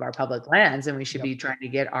off of our public lands, and we should be trying to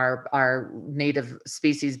get our native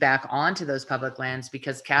species back onto those public lands,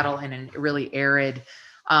 because cattle in a really arid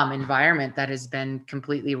environment that has been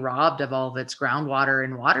completely robbed of all of its groundwater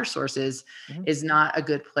and water sources is not a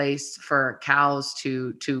good place for cows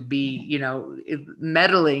to be,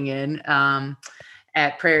 meddling in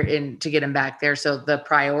at prairie and to get them back there. So the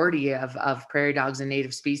priority of prairie dogs and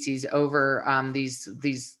native species over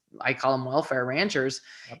these I call them welfare ranchers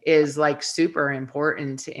is like super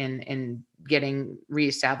important in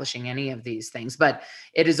reestablishing any of these things. But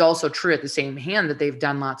it is also true at the same hand that they've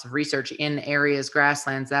done lots of research in areas,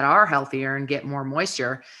 grasslands that are healthier and get more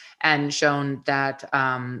moisture, and shown that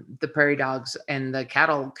the prairie dogs and the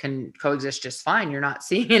cattle can coexist just fine. You're not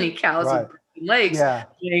seeing any cows with broken legs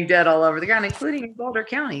being dead all over the ground, including in Boulder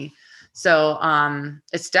County. So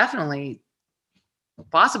it's definitely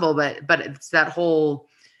possible, but it's that whole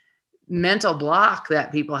mental block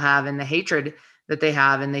that people have and the hatred that they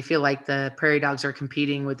have, and they feel like the prairie dogs are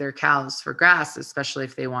competing with their cows for grass, especially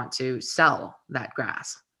if they want to sell that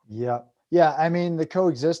grass. Yeah. Yeah, I mean, the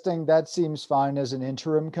coexisting, that seems fine as an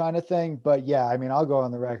interim kind of thing. But yeah, I mean, I'll go on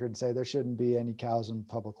the record and say there shouldn't be any cows in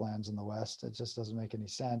public lands in the West. It just doesn't make any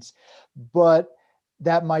sense. But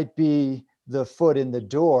that might be the foot in the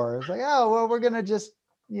door. It's like, oh, well, we're going to just,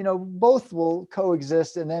 both will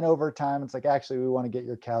coexist. And then over time, it's like, actually, we want to get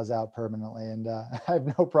your cows out permanently. And I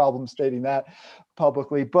have no problem stating that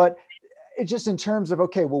publicly. But it's just in terms of,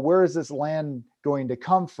 okay, well, where is this land going to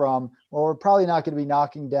come from? Well, we're probably not going to be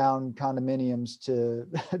knocking down condominiums to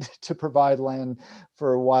to provide land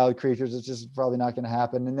for wild creatures. It's just probably not going to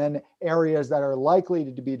happen. And then areas that are likely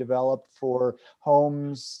to be developed for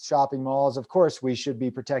homes, shopping malls, of course, we should be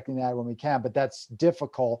protecting that when we can, but that's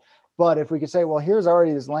difficult. But if we could say, well, here's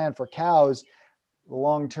already this land for cows, the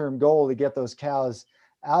long-term goal to get those cows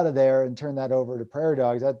out of there and turn that over to prairie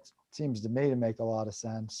dogs, that seems to me to make a lot of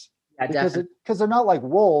sense. Yeah, definitely. Because they're not like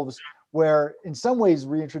wolves, where in some ways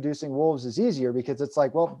reintroducing wolves is easier because it's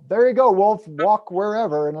like, well, there you go, wolf, walk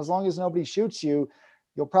wherever, and as long as nobody shoots you,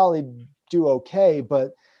 you'll probably do okay.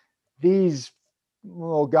 But these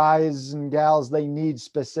little guys and gals, they need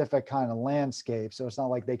specific kind of landscape, so it's not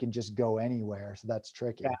like they can just go anywhere. So that's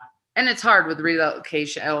tricky. Yeah. And it's hard with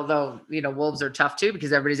relocation, although, wolves are tough too,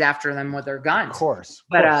 because everybody's after them with their guns. Of course.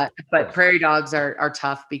 But prairie dogs are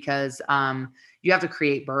tough because you have to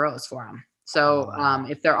create burrows for them. So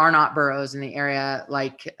if there are not burrows in the area,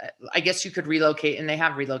 like I guess you could relocate, and they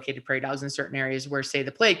have relocated prairie dogs in certain areas where, say,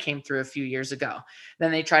 the plague came through a few years ago.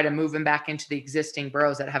 Then they try to move them back into the existing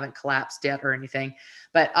burrows that haven't collapsed yet or anything.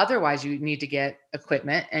 But otherwise, you need to get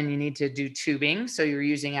equipment and you need to do tubing. So you're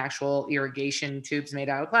using actual irrigation tubes made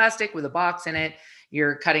out of plastic with a box in it.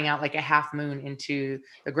 You're cutting out like a half moon into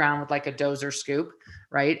the ground with like a dozer scoop,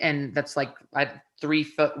 right? And that's like 3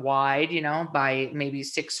 foot wide, by maybe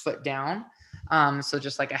 6 foot down. So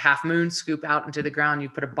just like a half moon scoop out into the ground, you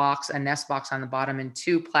put a nest box on the bottom, and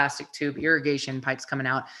 2 plastic tube irrigation pipes coming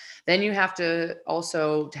out. Then you have to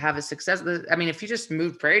also, to have a success. I mean, if you just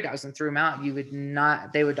moved prairie dogs and threw them out,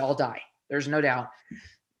 they would all die. There's no doubt.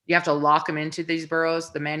 You have to lock them into these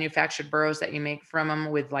burrows, the manufactured burrows that you make from them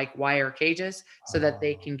with like wire cages, so that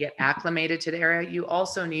they can get acclimated to the area. You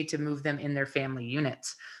also need to move them in their family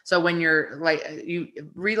units. So when you're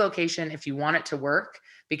relocation, if you want it to work,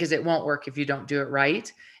 because it won't work if you don't do it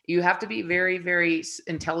right, you have to be very, very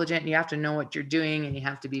intelligent, and you have to know what you're doing, and you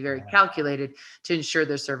have to be very calculated to ensure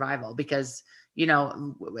their survival. Because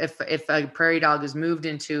if a prairie dog is moved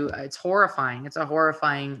into, it's horrifying.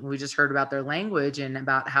 We just heard about their language and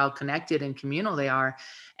about how connected and communal they are,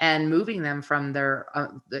 and moving them from their,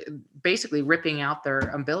 basically ripping out their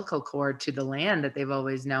umbilical cord to the land that they've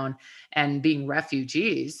always known, and being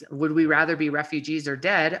refugees. Would we rather be refugees or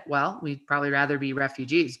dead? Well, we'd probably rather be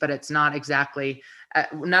refugees, but it's not exactly,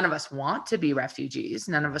 none of us want to be refugees.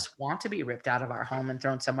 None of us want to be ripped out of our home and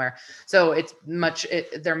thrown somewhere. So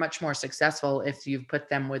they're much more successful if you put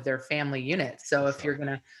them with their family units. So if you're going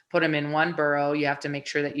to put them in one burrow, you have to make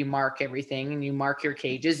sure that you mark everything, and you mark your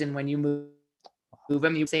cages. And when you move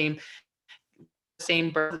them, you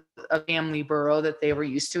same a family burrow that they were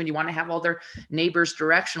used to, and you want to have all their neighbors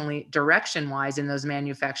direction wise in those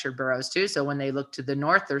manufactured burrows too. So when they look to the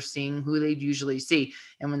north, they're seeing who they'd usually see,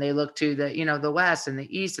 and when they look to the west and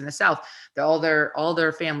the east and the south, all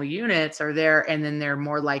their family units are there, and then they're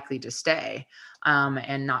more likely to stay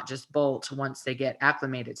and not just bolt once they get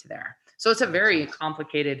acclimated to there. So it's a very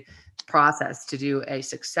complicated process to do a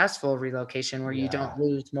successful relocation where you don't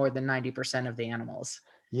lose more than 90% of the animals.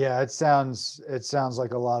 Yeah, it sounds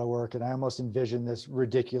like a lot of work, and I almost envision this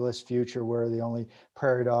ridiculous future where the only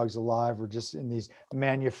prairie dogs alive are just in these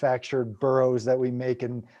manufactured burrows that we make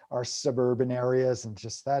in our suburban areas, and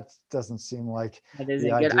just that doesn't seem like that isn't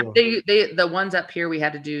good. The ones up here, we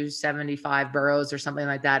had to do 75 burrows or something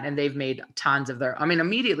like that, and they've made tons of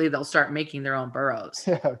immediately they'll start making their own burrows.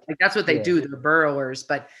 Like that's what they do. They're burrowers,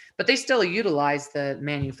 but they still utilize the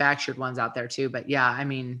manufactured ones out there too. But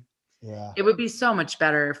it would be so much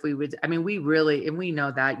better if we would. We really, and we know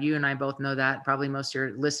that, you and I both know that, probably most of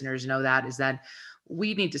your listeners know that, is that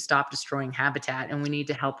we need to stop destroying habitat, and we need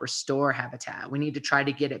to help restore habitat. We need to try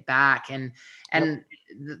to get it back. And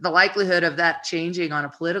the likelihood of that changing on a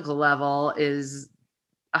political level is,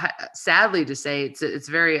 sadly to say, it's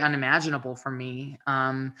very unimaginable for me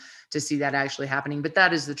to see that actually happening. But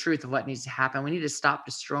that is the truth of what needs to happen. We need to stop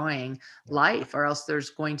destroying life, or else there's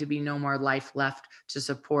going to be no more life left to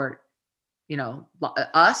support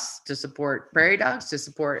us, to support prairie dogs, to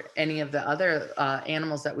support any of the other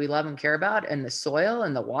animals that we love and care about, and the soil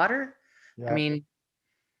and the water.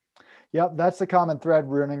 Yep, that's the common thread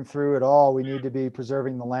running through it all. We need to be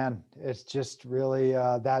preserving the land. It's just really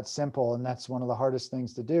that simple, and that's one of the hardest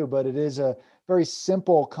things to do. But it is a very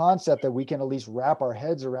simple concept that we can at least wrap our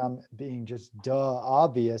heads around, being just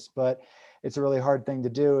obvious. But it's a really hard thing to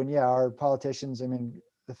do. And yeah, our politicians, I mean,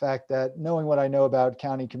 the fact that knowing what I know about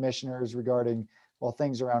county commissioners regarding, well,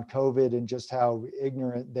 things around COVID and just how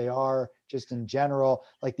ignorant they are just in general,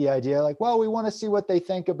 like the idea, like, well, we want to see what they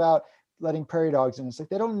think about letting prairie dogs in. It's like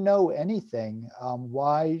they don't know anything.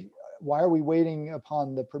 Why are we waiting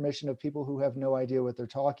upon the permission of people who have no idea what they're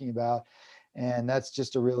talking about? And that's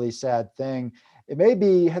just a really sad thing. It may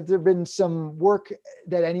be, have there been some work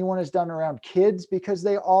that anyone has done around kids? Because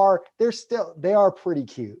they are pretty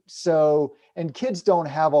cute. So, and kids don't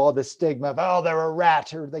have all the stigma of, oh, they're a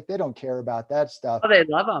rat, or like, they don't care about that stuff. Oh, they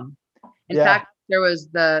love them. In fact, there was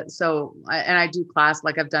I do class,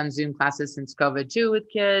 like I've done Zoom classes since COVID too with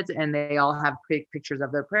kids, and they all have pictures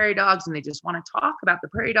of their prairie dogs, and they just want to talk about the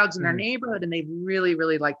prairie dogs in their neighborhood, and they really,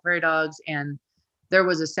 really like prairie dogs. And there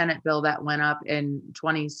was a Senate bill that went up in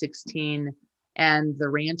 2016, and the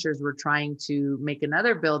ranchers were trying to make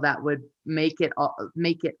another bill that would make it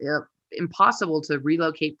impossible to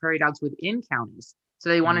relocate prairie dogs within counties. So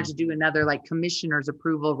they wanted to do another, like, commissioner's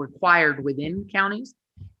approval required within counties.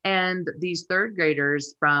 And these third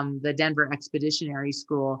graders from the Denver Expeditionary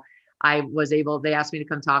School, they asked me to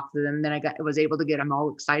come talk to them. Then I was able to get them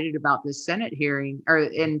all excited about this Senate hearing.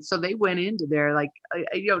 And so they went into there, like,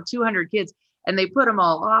 200 kids, and they put them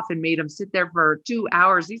all off and made them sit there for 2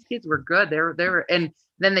 hours. These kids were good. And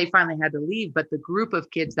then they finally had to leave. But the group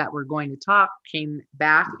of kids that were going to talk came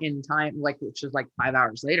back in time, which was like 5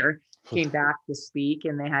 hours later, came back to speak.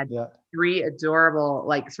 And they had 3 adorable,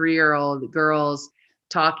 like 3-year-old girls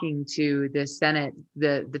talking to the Senate,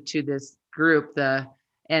 to this group, I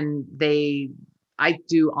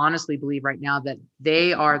do honestly believe right now that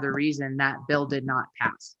they are the reason that bill did not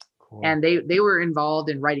pass. Cool. And they were involved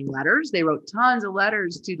in writing letters. They wrote tons of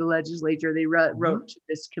letters to the legislature. They wrote to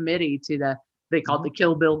this committee, they called the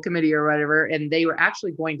Kill Bill Committee or whatever, and they were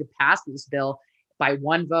actually going to pass this bill by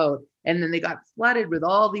one vote. And then they got flooded with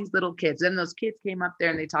all these little kids. And those kids came up there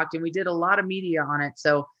and they talked, and we did a lot of media on it.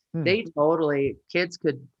 So that's awesome.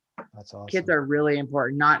 Kids are really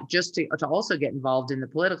important, not just to also get involved in the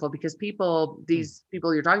political, because these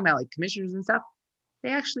people you're talking about, like commissioners and stuff, they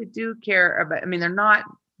actually do care about, I mean, they're not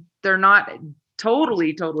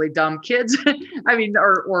totally dumb kids. I mean,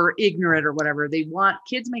 or ignorant or whatever.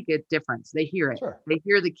 Kids make a difference. They hear it. Sure. They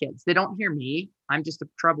hear the kids. They don't hear me. I'm just a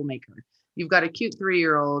troublemaker. You've got a cute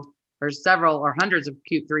 3-year-old, or several or hundreds of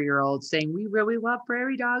cute 3-year-olds saying, we really love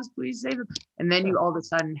prairie dogs, please save them. And then you all of a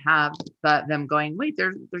sudden have them going, wait,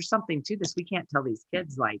 there's something to this. We can't tell these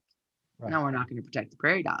kids, like, no, we're not going to protect the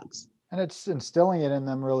prairie dogs. And it's instilling it in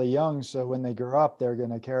them really young. So when they grow up, they're going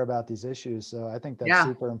to care about these issues. So I think that's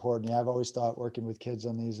super important. Yeah, I've always thought working with kids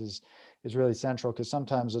on these is really central, because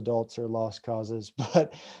sometimes adults are lost causes.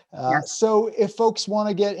 But so if folks want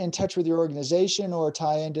to get in touch with your organization or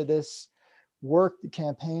tie into this work, the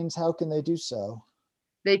campaigns, how can they do so?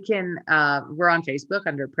 They can, we're on Facebook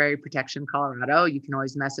under Prairie Protection Colorado. You can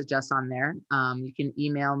always message us on there. You can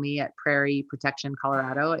email me at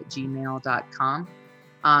prairieprotectioncolorado@gmail.com.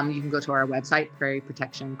 You can go to our website,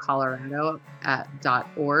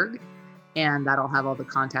 prairieprotectioncolorado.org, and that'll have all the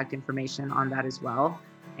contact information on that as well.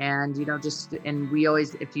 And, we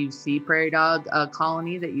always, if you see prairie dog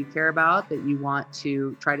colony that you care about, that you want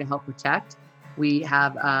to try to help protect, we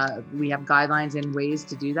have guidelines and ways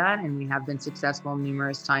to do that, and we have been successful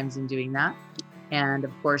numerous times in doing that. And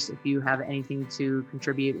of course, if you have anything to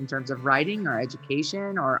contribute in terms of writing or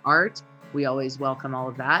education or art, we always welcome all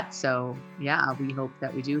of that. So yeah, we hope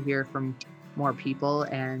that we do hear from more people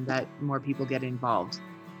and that more people get involved.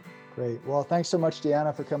 Great. Well, thanks so much,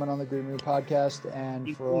 Deanna, for coming on the Green Root podcast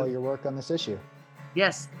and for all your work on this issue.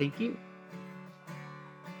 Yes, thank you.